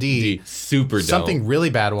D&D, super something don't. really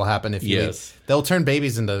bad will happen if you leave. They'll turn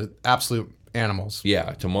babies into absolute animals.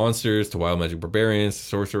 Yeah, to monsters, to wild magic barbarians, to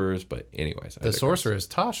sorcerers. But anyways. The sorcerer is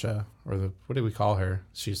Tasha. Or what do we call her?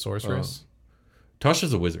 She's sorceress?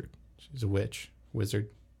 Tasha's a wizard. She's a witch. Wizard.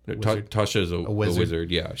 Tasha is a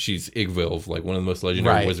wizard. Yeah, she's Igvilv, like one of the most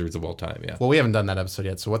legendary wizards of all time. Yeah. Well, we haven't done that episode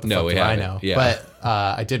yet, so what the fuck do I know? Yeah. But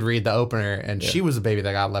I did read the opener, and she was a baby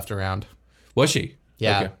that got left around. Was she?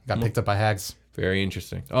 Yeah, okay. Got picked up by hags. Very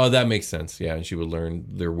interesting. Oh, that makes sense. Yeah, and she would learn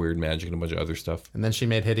their weird magic and a bunch of other stuff. And then she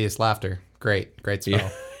made hideous laughter. Great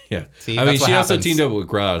spell. Yeah. See, I mean, she also teamed up with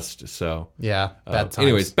Grust, so yeah. Bad times.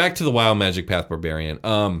 Anyways, back to the wild magic path barbarian.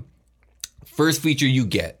 First feature you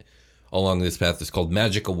get along this path is called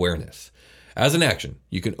magic awareness. As an action,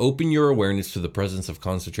 you can open your awareness to the presence of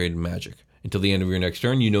concentrated magic. Until the end of your next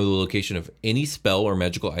turn, you know the location of any spell or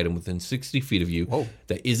magical item within 60 feet of you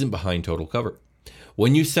that isn't behind total cover.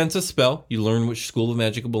 When you sense a spell, you learn which school of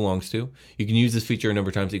magic it belongs to. You can use this feature a number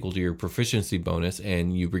of times equal to your proficiency bonus,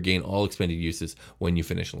 and you regain all expended uses when you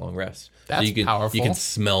finish a long rest. That's powerful. You can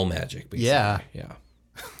smell magic, basically. Yeah.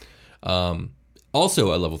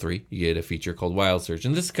 Also, at level 3, you get a feature called Wild Surge,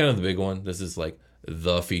 and this is kind of the big one. This is like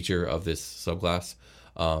the feature of this subclass.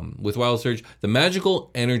 With Wild Surge, the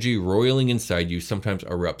magical energy roiling inside you sometimes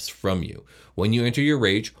erupts from you. When you enter your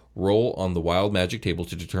rage, roll on the wild magic table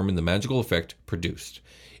to determine the magical effect produced.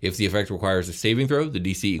 If the effect requires a saving throw, the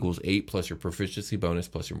DC equals 8 plus your proficiency bonus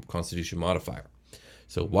plus your constitution modifier.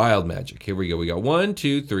 So wild magic. Here we go. We got 1,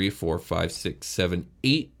 2, 3, 4, 5, 6, 7,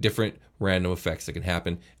 8 different random effects that can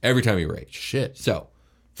happen every time you rage. Shit. So,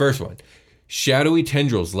 first one. Shadowy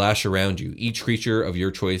tendrils lash around you. Each creature of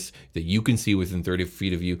your choice that you can see within 30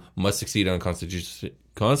 feet of you must succeed on a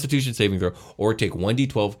Constitution saving throw or take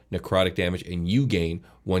 1d12 necrotic damage, and you gain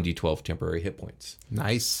 1d12 temporary hit points.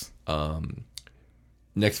 Nice.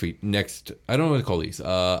 Next, I don't know what to call these.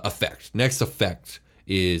 Effect. Next effect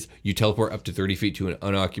is you teleport up to 30 feet to an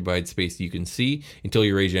unoccupied space you can see. Until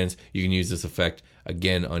your rage ends, you can use this effect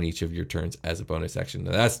again on each of your turns as a bonus action.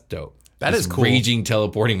 Now, that's dope. That is cool. Raging,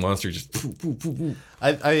 teleporting monster just poof, poof, poof, poof.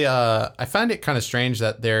 I find it kind of strange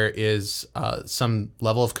that there is some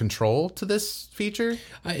level of control to this feature.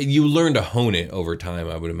 You learn to hone it over time,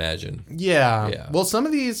 I would imagine. Yeah. Well, some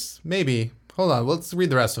of these, maybe. Hold on. Let's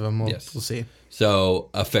read the rest of them. We'll see. So,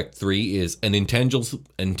 effect 3 is an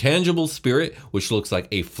intangible spirit, which looks like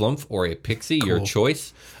a flump or a pixie, your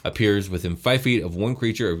choice, appears within 5 feet of one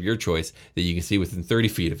creature of your choice that you can see within 30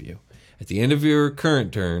 feet of you. At the end of your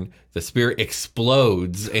current turn, the spirit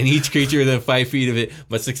explodes, and each creature within 5 feet of it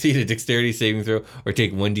must succeed a dexterity saving throw or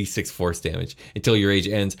take 1d6 force damage. Until your rage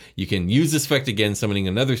ends, you can use this effect again, summoning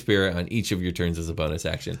another spirit on each of your turns as a bonus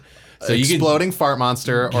action. So exploding fart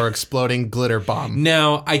monster or exploding glitter bomb.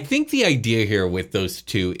 Now, I think the idea here with those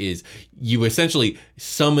two is you essentially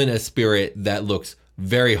summon a spirit that looks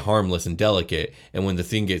very harmless and delicate, and when the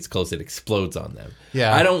thing gets close, it explodes on them.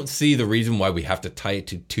 Yeah. I don't see the reason why we have to tie it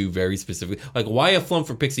to two very specific. Like, why a flump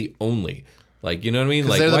for pixie only? Like, you know what I mean?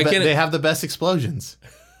 Like, why can't they have the best explosions?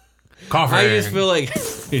 Coffee. I just feel like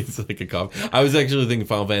it's like a coffee. I was actually thinking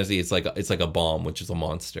Final Fantasy. It's like a bomb, which is a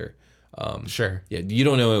monster. Sure. Yeah. You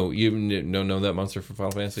don't know that monster from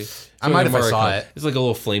Final Fantasy? I might if I saw it. It's like a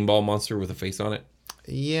little flame ball monster with a face on it.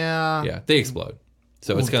 Yeah. Yeah. They explode.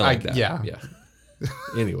 So it's kind of like that. Yeah. Yeah.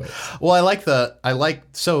 Anyway. Well,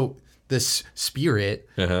 so this spirit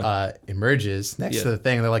emerges next to the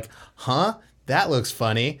thing. They're like, huh? That looks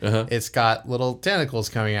funny. It's got little tentacles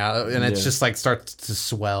coming out, and it's just like starts to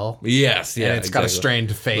swell. Yes, yeah. And it's got a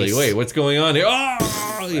strained face. Like, wait, what's going on here?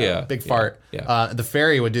 Oh, yeah. Big fart. Yeah. The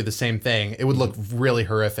fairy would do the same thing. It would look really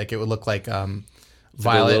horrific. It would look like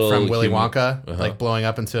Violet from Willy Wonka, like blowing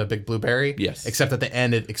up into a big blueberry. Yes. Except at the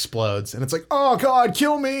end, it explodes, and it's like, oh God,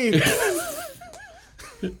 kill me.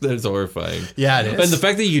 That's horrifying. Yeah, it is. And the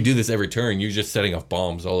fact that you do this every turn, you're just setting off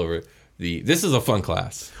bombs all over this is a fun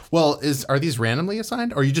class. Well, are these randomly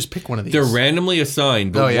assigned, or you just pick one of these? They're randomly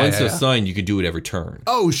assigned, but once assigned, you can do it every turn.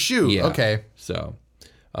 Oh, shoot. Yeah. Okay. So,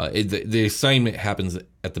 The assignment happens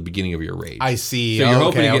at the beginning of your rage. I see. So you're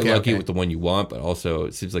hoping to get lucky with the one you want, but also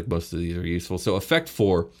it seems like most of these are useful. So effect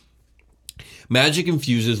 4, magic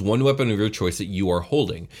infuses one weapon of your choice that you are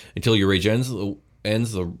holding. Until your rage ends,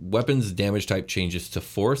 the weapon's damage type changes to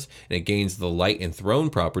force, and it gains the light and thrown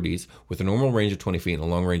properties with a normal range of 20 feet and a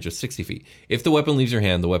long range of 60 feet. If the weapon leaves your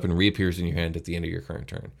hand, the weapon reappears in your hand at the end of your current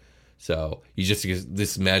turn. So you just get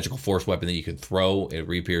this magical force weapon that you can throw, it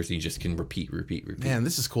reappears, and you just can repeat. Man,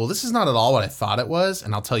 this is cool. This is not at all what I thought it was,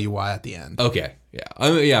 and I'll tell you why at the end. Okay,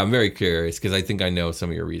 I'm very curious because I think I know some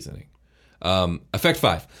of your reasoning. Effect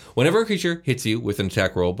 5. Whenever a creature hits you with an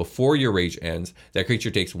attack roll before your rage ends, that creature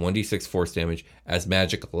takes 1d6 force damage as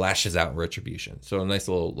magic lashes out in retribution. So a nice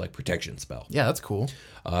little protection spell. Yeah, that's cool.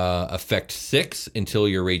 Effect 6. Until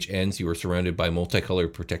your rage ends, you are surrounded by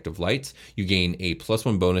multicolored protective lights. You gain a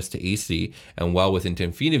 +1 bonus to AC, and while within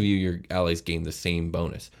 10 feet of you, your allies gain the same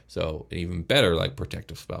bonus. So an even better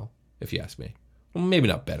protective spell, if you ask me. Well, maybe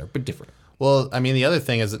not better, but different. Well, I mean, the other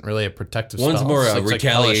thing isn't really a protective spell. One's more a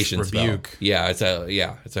retaliation rebuke. Spell.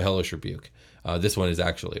 Yeah, it's a hellish rebuke. This one is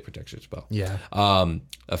actually a protection spell. Yeah.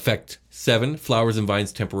 Effect 7. Flowers and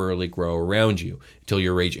vines temporarily grow around you. Until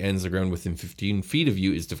your rage ends, the ground within 15 feet of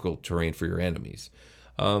you is difficult terrain for your enemies.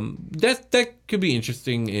 That could be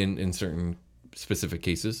interesting in certain specific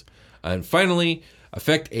cases. And finally,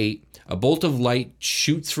 effect 8. A bolt of light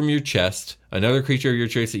shoots from your chest. Another creature of your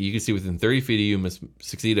choice that you can see within 30 feet of you must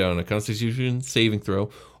succeed on a Constitution saving throw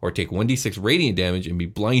or take 1d6 radiant damage and be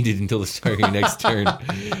blinded until the start of your next turn.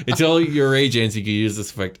 Until your rage ends, you can use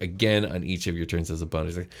this effect again on each of your turns as a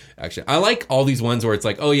bonus action. I like all these ones where it's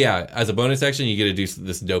as a bonus action, you get to do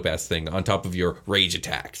this dope-ass thing on top of your rage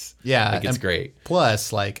attacks. Yeah. It's great.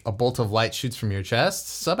 Plus, a bolt of light shoots from your chest.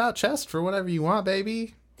 Sub out chest for whatever you want,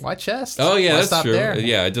 baby. Why chest? Oh yeah, Why that's true. There?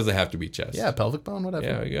 Yeah, it doesn't have to be chest. Yeah, pelvic bone,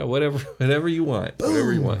 whatever. Yeah, whatever you want. Boom.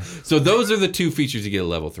 Whatever you want. So those are the 2 features you get at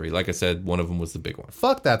level 3. Like I said, one of them was the big one.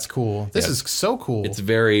 Fuck, that's cool. This is so cool. It's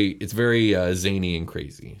very zany and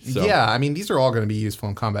crazy. So. Yeah, I mean, these are all going to be useful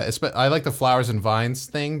in combat. I like the flowers and vines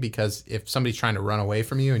thing because if somebody's trying to run away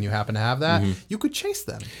from you and you happen to have that, you could chase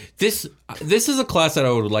them. This is a class that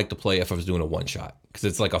I would like to play if I was doing a one shot because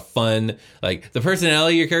it's a fun the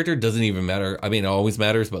personality of your character doesn't even matter. I mean, it always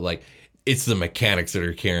matters, but it's the mechanics that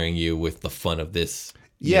are carrying you with the fun of this.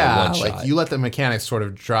 Yeah, you let the mechanics sort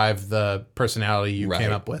of drive the personality you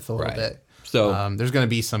came up with a little bit. So there's going to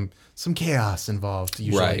be some chaos involved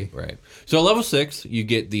usually. Right. So at level 6, you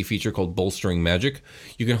get the feature called Bolstering Magic.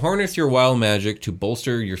 You can harness your wild magic to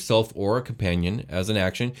bolster yourself or a companion. As an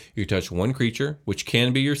action, you touch one creature, which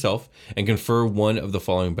can be yourself, and confer one of the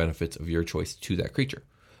following benefits of your choice to that creature.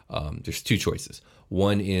 There's 2 choices.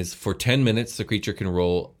 One is for 10 minutes, the creature can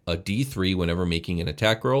roll a d3 whenever making an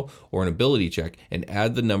attack roll or an ability check and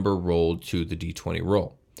add the number rolled to the d20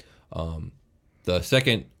 roll. The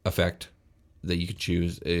second effect that you could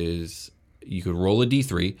choose is you could roll a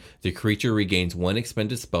d3. The creature regains 1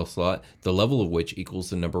 expended spell slot, the level of which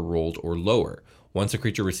equals the number rolled or lower. Once a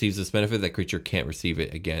creature receives this benefit, that creature can't receive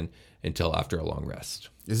it again until after a long rest.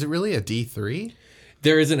 Is it really a d3?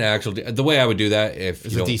 There is an actual... The way I would do that if...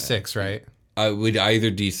 It's a d6, right? I would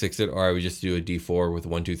either d6 it or I would just do a d4 with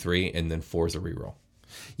 1, 2, 3, and then 4 is a reroll.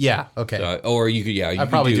 Yeah, okay. So, or you could, I'd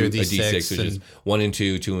probably do a d6, which is 1 and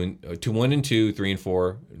 2, 1 and 2, 3 and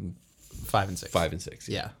 4, 5 and 6. 5 and 6.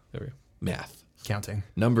 Yeah. There we go. Math. Counting.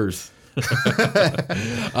 Numbers. You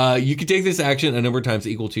can take this action a number of times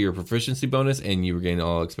equal to your proficiency bonus, and you regain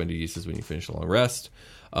all expended uses when you finish a long rest.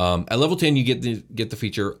 At level 10, you get the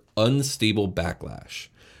feature Unstable Backlash.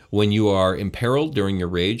 When you are imperiled during your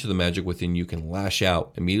rage, the magic within you can lash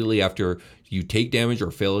out. Immediately after you take damage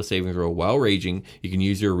or fail a saving throw while raging, you can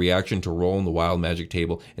use your reaction to roll on the wild magic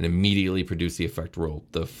table and immediately produce the effect rolled.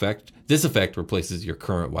 This effect replaces your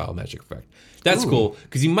current wild magic effect. That's cool,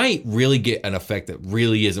 because you might really get an effect that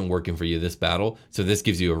really isn't working for you this battle, so this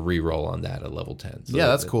gives you a reroll on that at level 10. So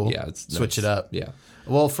that's cool. Yeah, it's Switch it up. Yeah.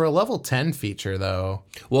 Well, for a level 10 feature, though...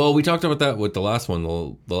 Well, we talked about that with the last one.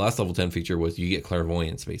 The last level 10 feature was you get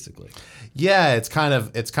clairvoyance, basically. Yeah, it's kind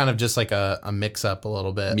of just like a mix-up a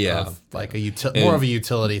little bit. Yeah. Of like more of a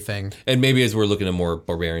utility thing. And maybe as we're looking at more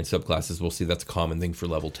barbarian subclasses, we'll see that's a common thing for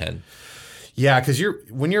level 10. Yeah, because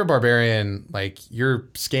when you're a barbarian, you're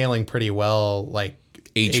scaling pretty well,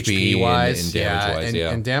 HP wise, and damage wise,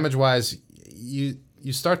 and damage wise, you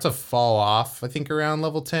start to fall off. I think around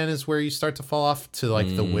level 10 is where you start to fall off to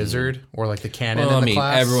the wizard or the cannon in the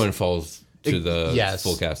class. Everyone falls to the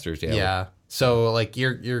full casters. Yeah. Yeah. So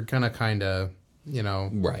you're gonna kind of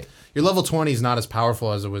right. Your level 20 is not as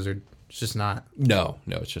powerful as a wizard It's just not. No,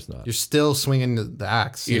 it's just not. You're still swinging the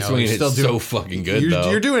axe. You're swinging it so fucking good,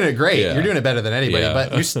 though. You're doing it great. Yeah. You're doing it better than anybody, Yeah.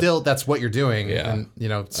 but you're still, that's what you're doing. Yeah.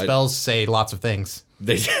 And, spells say lots of things.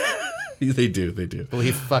 They do.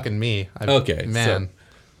 Believe fucking me. Okay, Man. so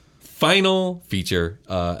final feature.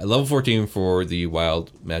 At level 14 for the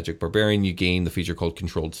Wild Magic Barbarian, you gain the feature called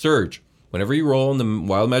Controlled Surge. Whenever you roll on the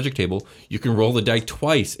Wild Magic table, you can roll the die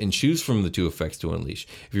twice and choose from the 2 effects to unleash.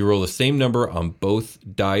 If you roll the same number on both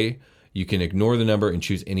die, you can ignore the number and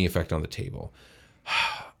choose any effect on the table.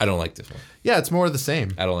 I don't like this one. Yeah, it's more of the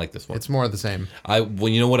same. I don't like this one. It's more of the same. Well,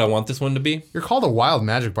 you know what I want this one to be? You're called a Wild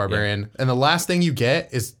Magic Barbarian, and the last thing you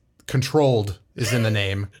get is Controlled is in the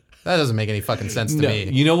name. That doesn't make any fucking sense to me.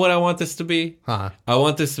 You know what I want this to be? Huh. I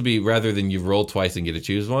want this to be, rather than you roll twice and get to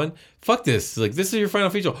choose one, fuck this. Like, this is your final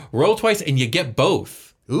feature. Roll twice and you get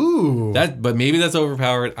both. Ooh. But maybe that's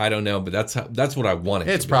overpowered. I don't know, but that's what I want it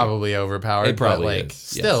to be. It's probably overpowered. It probably but is.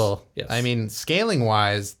 Still, Yes. I mean, scaling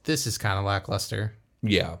wise, this is kind of lackluster.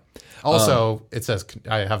 Yeah. Also, it says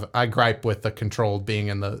I gripe with the controlled being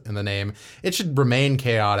in the name. It should remain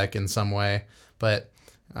chaotic in some way, but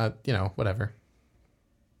whatever.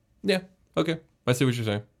 Yeah. Okay. I see what you're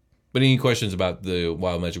saying. But any questions about the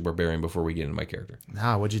Wild Magic Barbarian before we get into my character?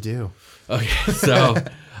 Nah, what'd you do? Okay. So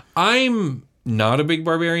I'm not a big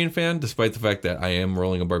Barbarian fan, despite the fact that I am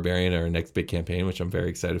rolling a Barbarian in our next big campaign, which I'm very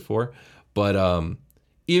excited for. But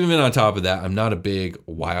even on top of that, I'm not a big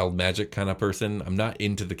wild magic kind of person. I'm not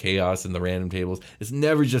into the chaos and the random tables. It's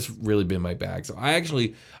never just really been my bag. So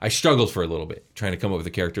I struggled for a little bit trying to come up with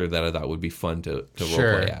a character that I thought would be fun to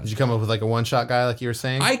roleplay as. Did you come up with like a one-shot guy like you were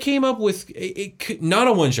saying? I came up with not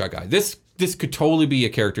a one-shot guy. This could totally be a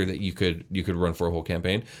character that you could run for a whole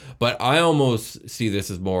campaign, but I almost see this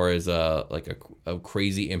as more as a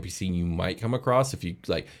crazy NPC you might come across if you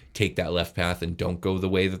like take that left path and don't go the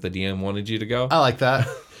way that the DM wanted you to go. I like that.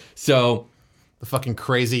 So the fucking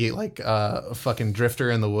crazy fucking drifter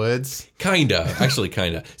in the woods.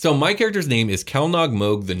 Kinda. So my character's name is Kalnog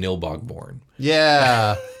Moog the Nilbogborn.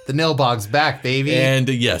 Yeah, the Nilbog's back, baby. And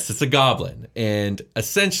yes, it's a goblin. And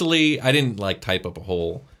essentially, I didn't type up a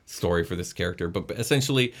whole story for this character, but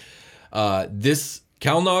essentially this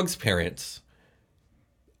Kalnog's parents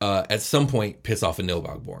at some point piss off a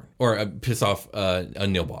Nilbogborn or piss off a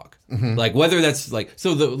Nilbog. Mm-hmm. Like whether that's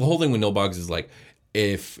so the whole thing with Nilbogs is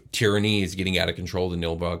if tyranny is getting out of control, the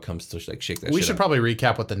Nilbog comes to shake that shit up. We should probably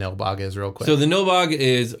recap what the Nilbog is real quick. So the Nilbog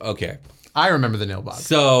is okay. I remember the Nilbog.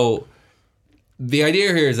 So the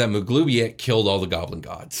idea here is that Maglubiet killed all the goblin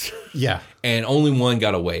gods. Yeah. And only one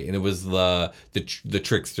got away, and it was the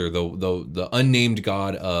trickster, the unnamed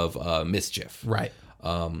god of mischief. Right.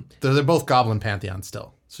 They're both goblin pantheon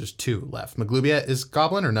still. So there's 2 left. Maglubiet is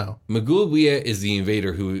goblin or no? Maglubiet is the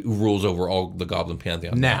invader who rules over all the goblin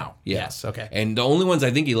pantheon. Now. Yeah. Yes, okay. And the only ones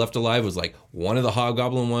I think he left alive was one of the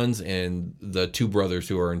hobgoblin ones and the 2 brothers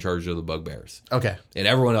who are in charge of the bugbears. Okay. And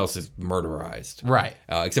everyone else is murderized. Right.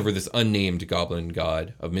 Except for this unnamed goblin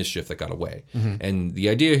god of mischief that got away. Mm-hmm. And the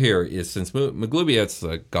idea here is since Maglubiet's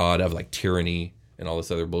the god of tyranny and all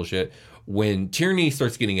this other bullshit, when tyranny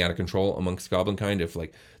starts getting out of control amongst goblin kind, if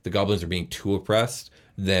the goblins are being too oppressed,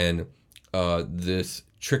 then this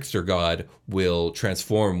trickster god will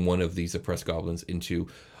transform one of these oppressed goblins into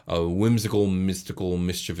a whimsical, mystical,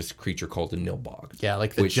 mischievous creature called a Nilbog. Yeah,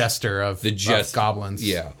 the jester of goblins.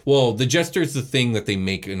 Yeah. Well, the jester is the thing that they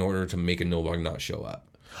make in order to make a Nilbog not show up.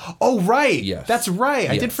 Oh, right. Yes. That's right.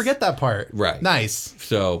 I did forget that part. Right. Nice.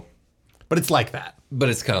 So, but it's like that. But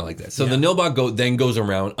it's kind of like that. So the Nilbog then goes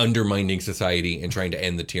around undermining society and trying to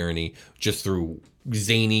end the tyranny just through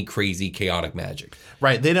zany, crazy, chaotic magic.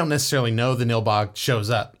 Right. They don't necessarily know the Nilbog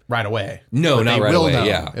shows up right away. No, not right away.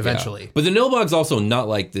 Yeah, eventually. Yeah. But the Nilbog's also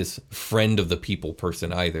not this friend of the people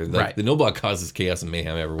person either. Right. The Nilbog causes chaos and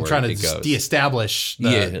mayhem everywhere. I'm trying it to goes. De-establish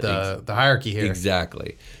the hierarchy here.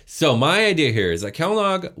 Exactly. So my idea here is that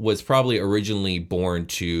Kalnog was probably originally born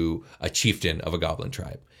to a chieftain of a goblin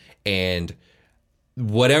tribe, and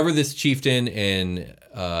whatever this chieftain and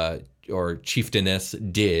or chieftainess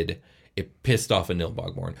did, it pissed off a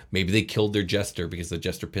Nilbogborn. Maybe they killed their jester because the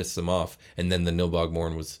jester pissed them off, and then the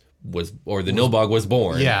Nilbogborn Nilbog was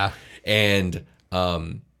born. Yeah. And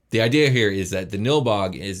the idea here is that the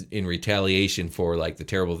Nilbog is in retaliation for the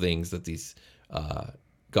terrible things that these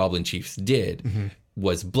goblin chiefs did,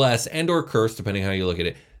 was blessed and or cursed, depending on how you look at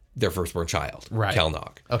it, their firstborn child, right.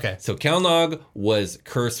 Kalnog. Okay. So Kalnog was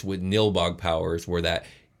cursed with Nilbog powers, where that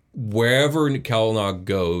wherever Kalnog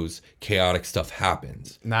goes, chaotic stuff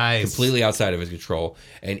happens. Nice. Completely outside of his control.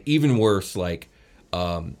 And even worse,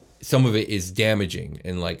 some of it is damaging,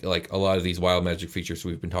 and like a lot of these wild magic features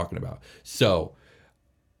we've been talking about. So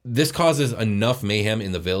this causes enough mayhem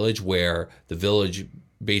in the village where the village,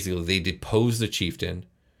 basically, they depose the chieftain,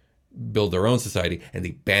 build their own society, and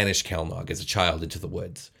they banish Kalnog as a child into the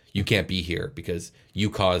woods. You can't be here because you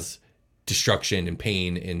cause destruction and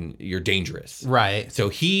pain and you're dangerous. Right. So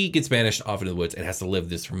he gets banished off into the woods and has to live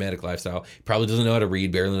this hermetic lifestyle. He probably doesn't know how to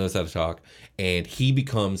read, barely knows how to talk. And he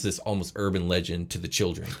becomes this almost urban legend to the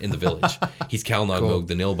children in the village. He's Kalnog Mog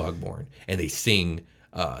the Nilbogborn. And they sing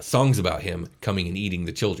songs about him coming and eating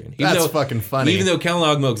the children. That's fucking funny. Even though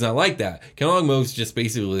Kalnog Mog's not like that. Kalnog Mog's just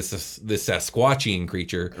basically this Sasquatchian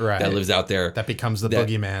creature that lives out there. That becomes the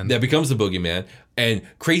boogeyman. That becomes the boogeyman. And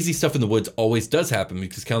crazy stuff in the woods always does happen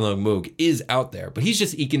because Kalnog Mog is out there. But he's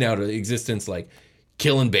just eking out an existence like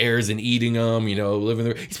killing bears and eating them, living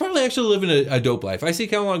there. He's probably actually living a dope life. I see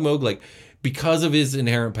Kalnog Mog like, because of his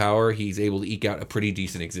inherent power, he's able to eke out a pretty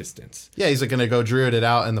decent existence. Yeah, he's going to go druid it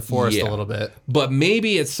out in the forest a little bit. But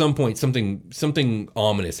maybe at some point something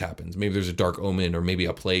ominous happens. Maybe there's a dark omen, or maybe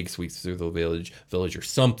a plague sweeps through the village or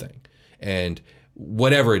something. And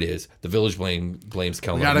whatever it is, the village blames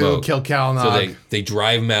Kalnog. We gotta go kill Kalnog. So they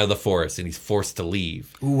drive him out of the forest, and he's forced to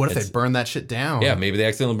leave. Ooh, what if they burn that shit down? Yeah, maybe they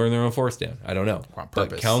accidentally burn their own forest down. I don't know. On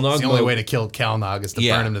purpose. But Kalnog it's the only way to kill Kalnog is to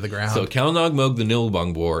burn him to the ground. So Kalnog Mog the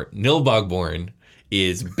Nilbogborn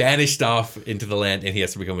is banished off into the land, and he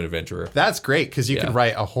has to become an adventurer. That's great, because you could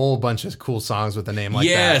write a whole bunch of cool songs with a name like that.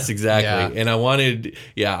 Yes, exactly. Yeah. And I wanted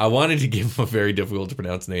to give him a very difficult to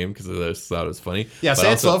pronounce name because I just thought it was funny. Yeah,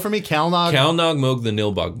 say it slow for me. Kalnog Mog the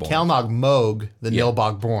Nilbogborn. Kalnog Mog the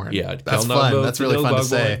Nilbogborn. Yeah, that's fun. Mog, that's really fun to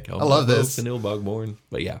say. I love this. The Nilbogborn.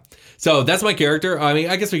 But yeah. So that's my character. I mean,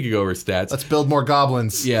 I guess we could go over stats. Let's build more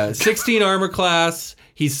goblins. Yeah, 16 armor class.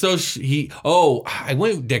 He's I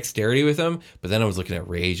went dexterity with him, but then I was looking at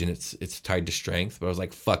rage and it's tied to strength, but I was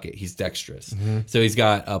like, fuck it, he's dexterous. Mm-hmm. So he's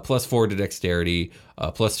got +4 to dexterity,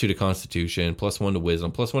 +2 to constitution, +1 to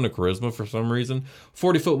wisdom, +1 to charisma for some reason,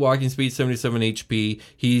 40-foot walking speed, 77 HP.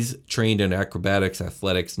 He's trained in acrobatics,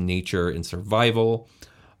 athletics, nature, and survival.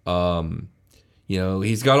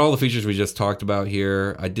 He's got all the features we just talked about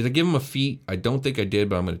here. Did I give him a feat? I don't think I did,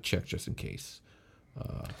 but I'm going to check just in case.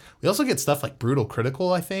 We also get stuff like brutal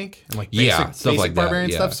critical, I think, and like basic like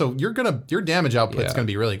barbarian stuff. So your damage output's gonna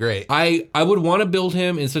be really great. I would want to build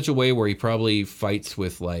him in such a way where he probably fights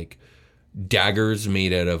with like daggers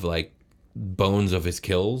made out of like bones of his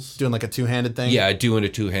kills, doing like a two-handed thing. Yeah, doing a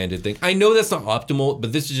two-handed thing. I know that's not optimal,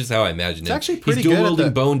 but this is just how I imagine it. It's actually pretty good. He's dual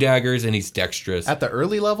wielding bone daggers, and he's dexterous. At the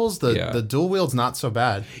early levels, the dual wield's not so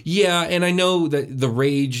bad. Yeah, and I know that the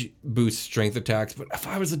rage boosts strength attacks, but if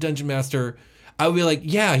I was a dungeon master, I would be like,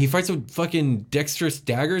 yeah, he fights with fucking dexterous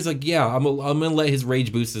daggers. Like, yeah, I'm gonna let his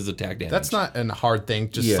rage boost his attack damage. That's not a hard thing.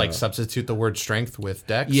 Just like substitute the word strength with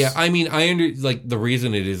dex. Yeah, I mean, the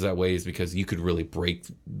reason it is that way is because you could really break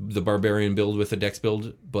the barbarian build with a dex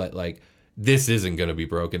build, but like this isn't going to be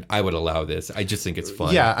broken. I would allow this. I just think it's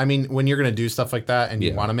fun. Yeah, I mean, when you're going to do stuff like that and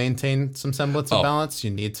you want to maintain some semblance of balance, you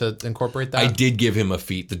need to incorporate that. I did give him a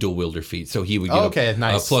feat, the dual wielder feat, so he would get a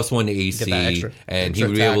 +1 to AC, and he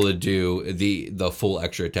would be able to do the full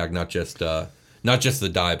extra attack, not just the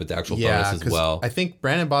die, but the actual bonus as well. I think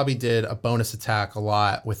Brandon Bobby did a bonus attack a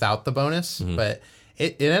lot without the bonus, but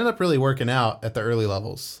it ended up really working out at the early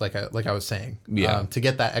levels, like I was saying, to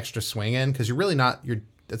get that extra swing in, because you're really not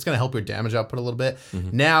it's going to help your damage output a little bit.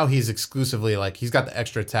 Mm-hmm. Now he's exclusively he's got the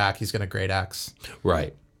extra attack. He's going to great axe.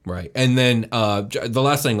 Right. And then the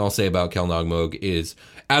last thing I'll say about Kalnog Mog is,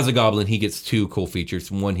 as a goblin, he gets 2 cool features.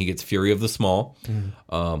 One, he gets Fury of the Small.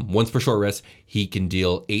 Once per short rest, he can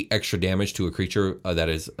deal 8 extra damage to a creature that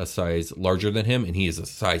is a size larger than him, and he is a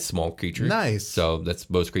size small creature. Nice. So that's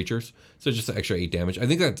most creatures. So just an extra 8 damage. I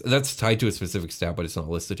think that's tied to a specific stat, but it's not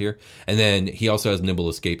listed here. And then he also has Nimble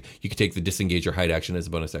Escape. You can take the Disengage or Hide action as a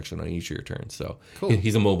bonus action on each of your turns. So cool.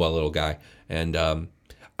 He's a mobile little guy. And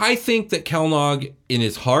I think that Kalnog, in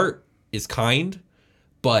his heart, is kind,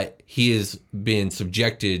 but he has been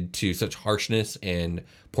subjected to such harshness and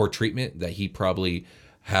poor treatment that he probably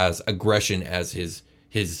has aggression as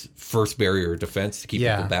his first barrier of defense to keep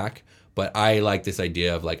people back. But I like this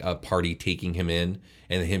idea of like a party taking him in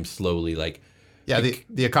and him slowly the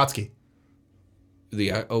Akatsuki.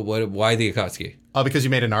 Why the Akatsuki? Oh, because you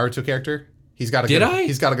made an Naruto character. He's got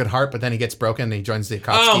a good heart, but then he gets broken and he joins the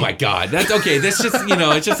Akatsuki. Oh my god, that's okay. That's just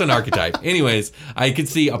it's just an archetype. Anyways, I could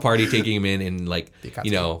see a party taking him in and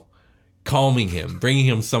calming him, bringing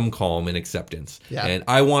him some calm and acceptance. Yeah. And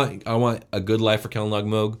I want a good life for Kalnog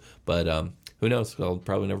Mog, but who knows? I'll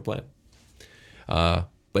probably never play him.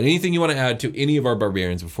 But anything you want to add to any of our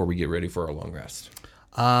barbarians before we get ready for our long rest?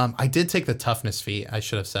 I did take the toughness feat, I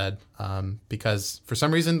should have said, because for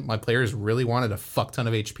some reason my players really wanted a fuck ton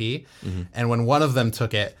of HP. And when one of them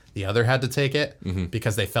took it, the other had to take it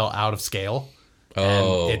because they fell out of scale.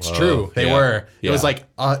 And it's true. They were. It was like,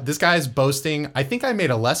 this guy's boasting. I think I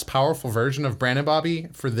made a less powerful version of Brandon Bobby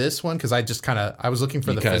for this one because I just I was looking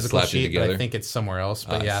for the physical sheet, but I think it's somewhere else.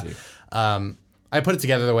 But I put it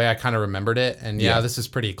together the way I kind of remembered it. And this is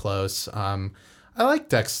pretty close. I like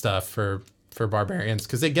dex stuff for barbarians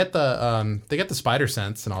because they get the spider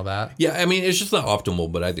sense and all that. Yeah, I mean, it's just not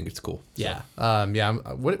optimal, but I think it's cool. So. Yeah.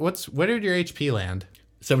 Where did your HP land?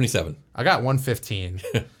 77. I got 115.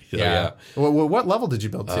 Yeah. What level did you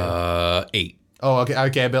build to? 8. Oh, okay.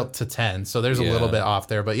 I built to 10, so there's a little bit off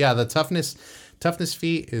there. But yeah, the toughness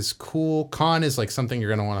feat is cool. Con is like something you're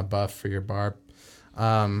gonna want to buff for your barb.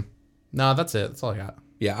 No, that's it. That's all I got.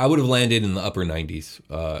 Yeah, I would have landed in the upper 90s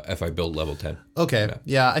if I built level 10. Okay.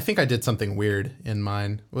 Yeah, I think I did something weird in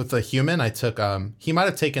mine. With the human, I took... he might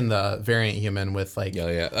have taken the variant human with like...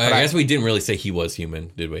 Yeah. I guess we didn't really say he was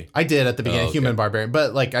human, did we? I did at the beginning, human barbarian.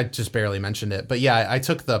 But like, I just barely mentioned it. But yeah, I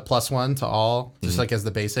took the +1 to all, just like as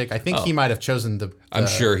the basic. I think he might have chosen the... I'm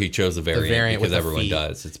sure he chose the variant because everyone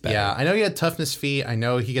does. It's bad. Yeah, I know he had toughness feat. I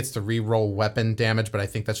know he gets to re-roll weapon damage, but I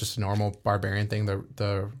think that's just a normal barbarian thing.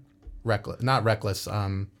 The not reckless.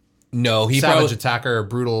 No, he savage attacker or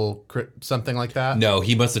brutal something like that. No,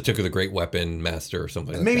 he must have took the great weapon master or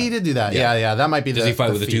something. Like Maybe that. he did do that. Yeah. That might be. Does he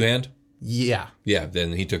fight with a 2-hand? Yeah. Yeah.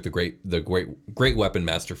 Then he took the great weapon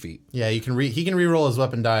master feat. Yeah, he can re-roll his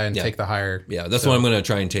weapon die and take the higher. Yeah, that's what I'm going to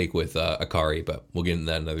try and take with Akari, but we'll get into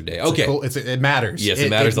that another day. Okay, it matters. Yes, it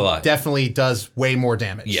matters a lot. Definitely does way more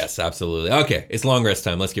damage. Yes, absolutely. Okay, it's long rest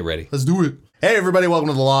time. Let's get ready. Let's do it. Hey everybody, welcome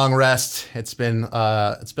to the long rest.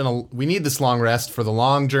 We need this long rest for the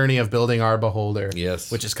long journey of building our beholder.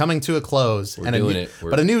 Yes. Which is coming to a close. We're doing it.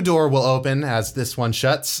 But a new door will open as this one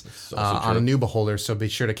shuts on a new beholder. So be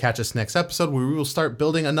sure to catch us next episode where we will start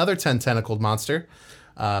building another 10-tentacled monster.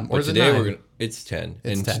 Or is it 9? It's 10.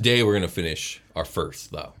 Today we're going to finish our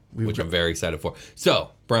first though, which I'm very excited for.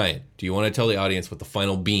 So, Brian, do you want to tell the audience what the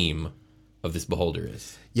final beam of this beholder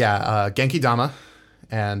is? Yeah, Genki Dama.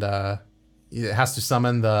 And... it has to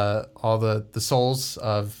summon all the souls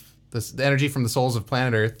of the energy from the souls of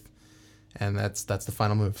planet Earth, and that's the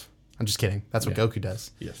final move. I'm just kidding. That's what Goku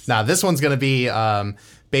does. Yes. Now this one's going to be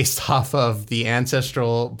based off of the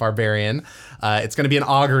Ancestral Barbarian. It's going to be an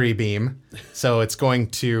augury beam, so it's going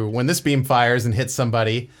to when this beam fires and hits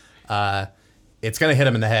somebody, it's going to hit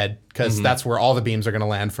them in the head because that's where all the beams are going to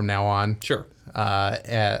land from now on. Sure.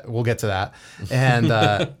 We'll get to that,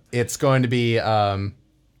 and it's going to be.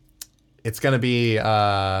 It's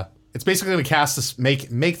basically going to cast this,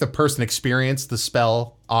 make the person experience the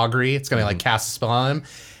spell augury. It's going to cast a spell on him,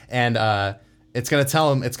 and it's going to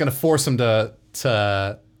tell him, it's going to force him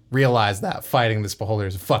to realize that fighting this beholder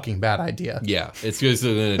is a fucking bad idea. Yeah, it's going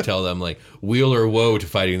to tell them like wheel or woe to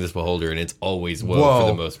fighting this beholder, and it's always woe for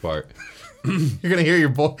the most part. You're gonna hear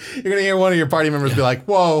one of your party members be like,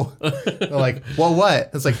 "Whoa!" They're like, "Whoa, what?"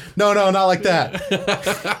 It's like, "No, not like that.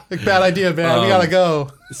 Like, bad idea, man. We gotta go."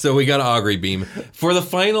 So we got an augury beam for the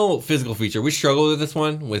final physical feature. We struggled with this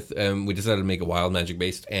one. We decided to make it wild magic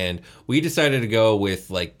based, and we decided to go with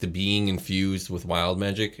like the being infused with wild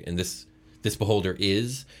magic, and this beholder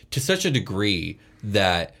is to such a degree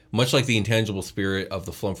that much like the intangible spirit of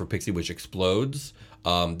the Flumfer Pixie, which explodes.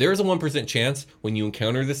 There is a 1% chance when you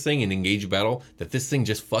encounter this thing and engage battle that this thing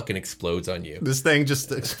just fucking explodes on you. This thing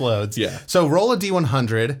just explodes. Yeah. So roll a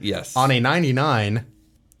D100. Yes. On a 99.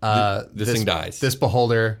 This thing dies. This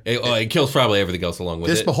beholder. It kills probably everything else along with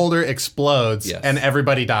it. This beholder explodes and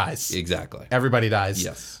everybody dies. Exactly. Everybody dies.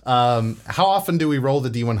 Yes. How often do we roll the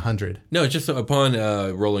D100? No, just upon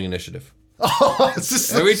rolling initiative. Oh, it's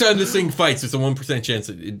just every time this thing fights, there's a 1% chance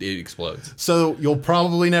it explodes. So you'll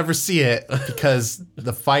probably never see it because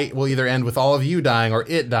the fight will either end with all of you dying or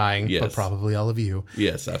it dying, but probably all of you.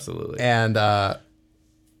 Yes, absolutely. And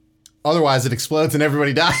otherwise, it explodes and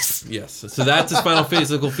everybody dies. Yes. So that's its final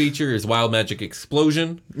physical feature is wild magic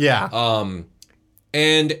explosion. Yeah.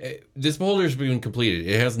 And this beholder has been completed.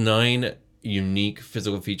 It has 9 unique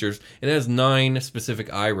physical features. It has 9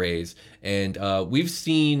 specific eye rays, and we've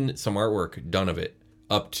seen some artwork done of it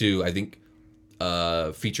up to I think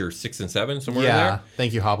feature 6 and 7 somewhere in there.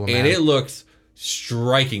 Thank you, Hobble Man. And it looks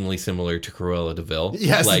strikingly similar to Cruella de Vil.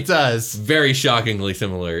 Yes, it does. Very shockingly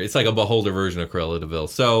similar. It's like a beholder version of Cruella de Vil.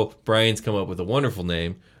 So Brian's come up with a wonderful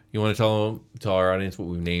name. You want to tell our audience what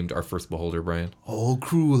we've named our first beholder, Brian? Oh,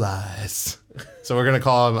 Cruel Eyes. So we're going to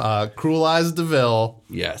call him Cruel Eyes DeVille.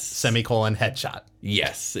 Yes. Semicolon headshot.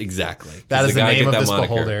 Yes, exactly. That is the name of this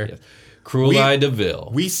beholder. Yes. Cruel-Eye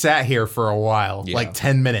DeVille. We sat here for a while, like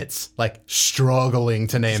 10 minutes, like struggling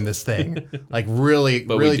to name this thing. Like really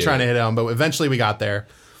trying to hit it on. But eventually we got there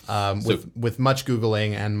with much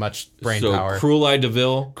Googling and much brain power. Cruel-Eye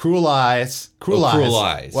DeVille. Cruel Eyes. Cruel Eyes. Cruel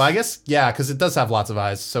Eyes. Well, I guess, yeah, because it does have lots of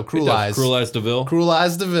eyes. So Cruel Eyes. Cruel Eyes DeVille. Cruel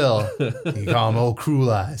Eyes DeVille. You call him old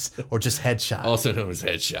Cruel Eyes. Or just Headshot. Also known as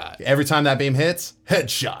Headshot. Every time that beam hits,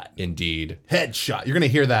 Headshot. Indeed. Headshot. You're going to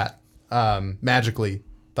hear that magically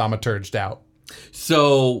thaumaturged out.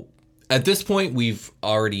 So at this point, we've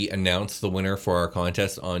already announced the winner for our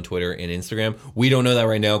contest on Twitter and Instagram. We don't know that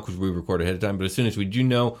right now because we record ahead of time, but as soon as we do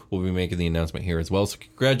know, we'll be making the announcement here as well. So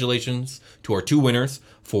congratulations to our 2 winners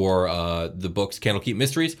for the books Candlekeep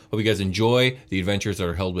Mysteries. Hope you guys enjoy the adventures that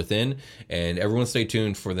are held within, and everyone stay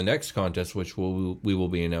tuned for the next contest, which we will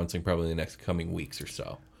be announcing probably in the next coming weeks or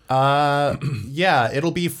so. Yeah,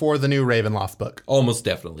 it'll be for the new Ravenloft book. Almost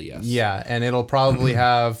definitely, yes. Yeah, and it'll probably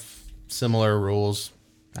have similar rules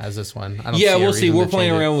as this one. I don't we'll see. We're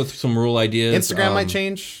playing around with some rule ideas. Instagram might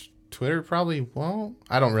change. Twitter probably won't.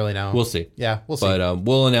 I don't really know. We'll see. Yeah, we'll see. But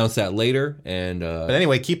we'll announce that later. And but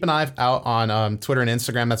anyway, keep an eye out on Twitter and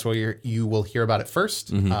Instagram. That's where you will hear about it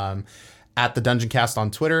first. At the Dungeon Cast on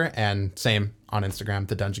Twitter, and same on Instagram,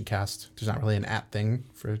 the Dungeon Cast. There's not really an at thing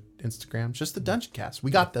for Instagram. It's just the Dungeon Cast.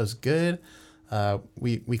 We got those good.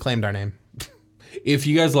 We claimed our name. If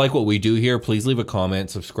you guys like what we do here, please leave a comment,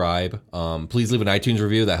 subscribe. Please leave an iTunes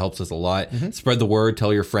review. That helps us a lot. Spread the word.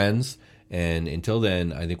 Tell your friends. And until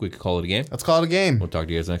then, I think we could call it a game. Let's call it a game. We'll talk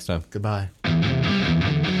to you guys next time. Goodbye.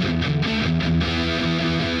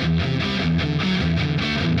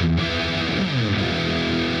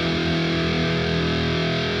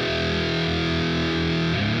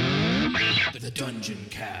 The Dungeon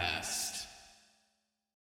Cast.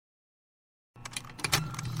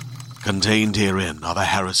 Contained herein are the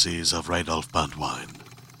heresies of Radolf Burntwine,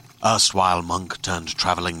 erstwhile monk turned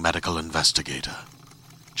traveling medical investigator.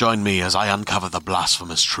 Join me as I uncover the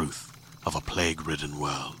blasphemous truth of a plague-ridden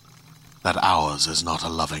world, that ours is not a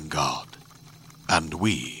loving God, and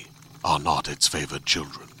we are not its favored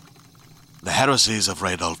children. The heresies of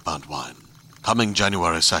Radolf Burntwine, coming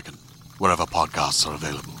January 2nd, wherever podcasts are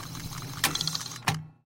available.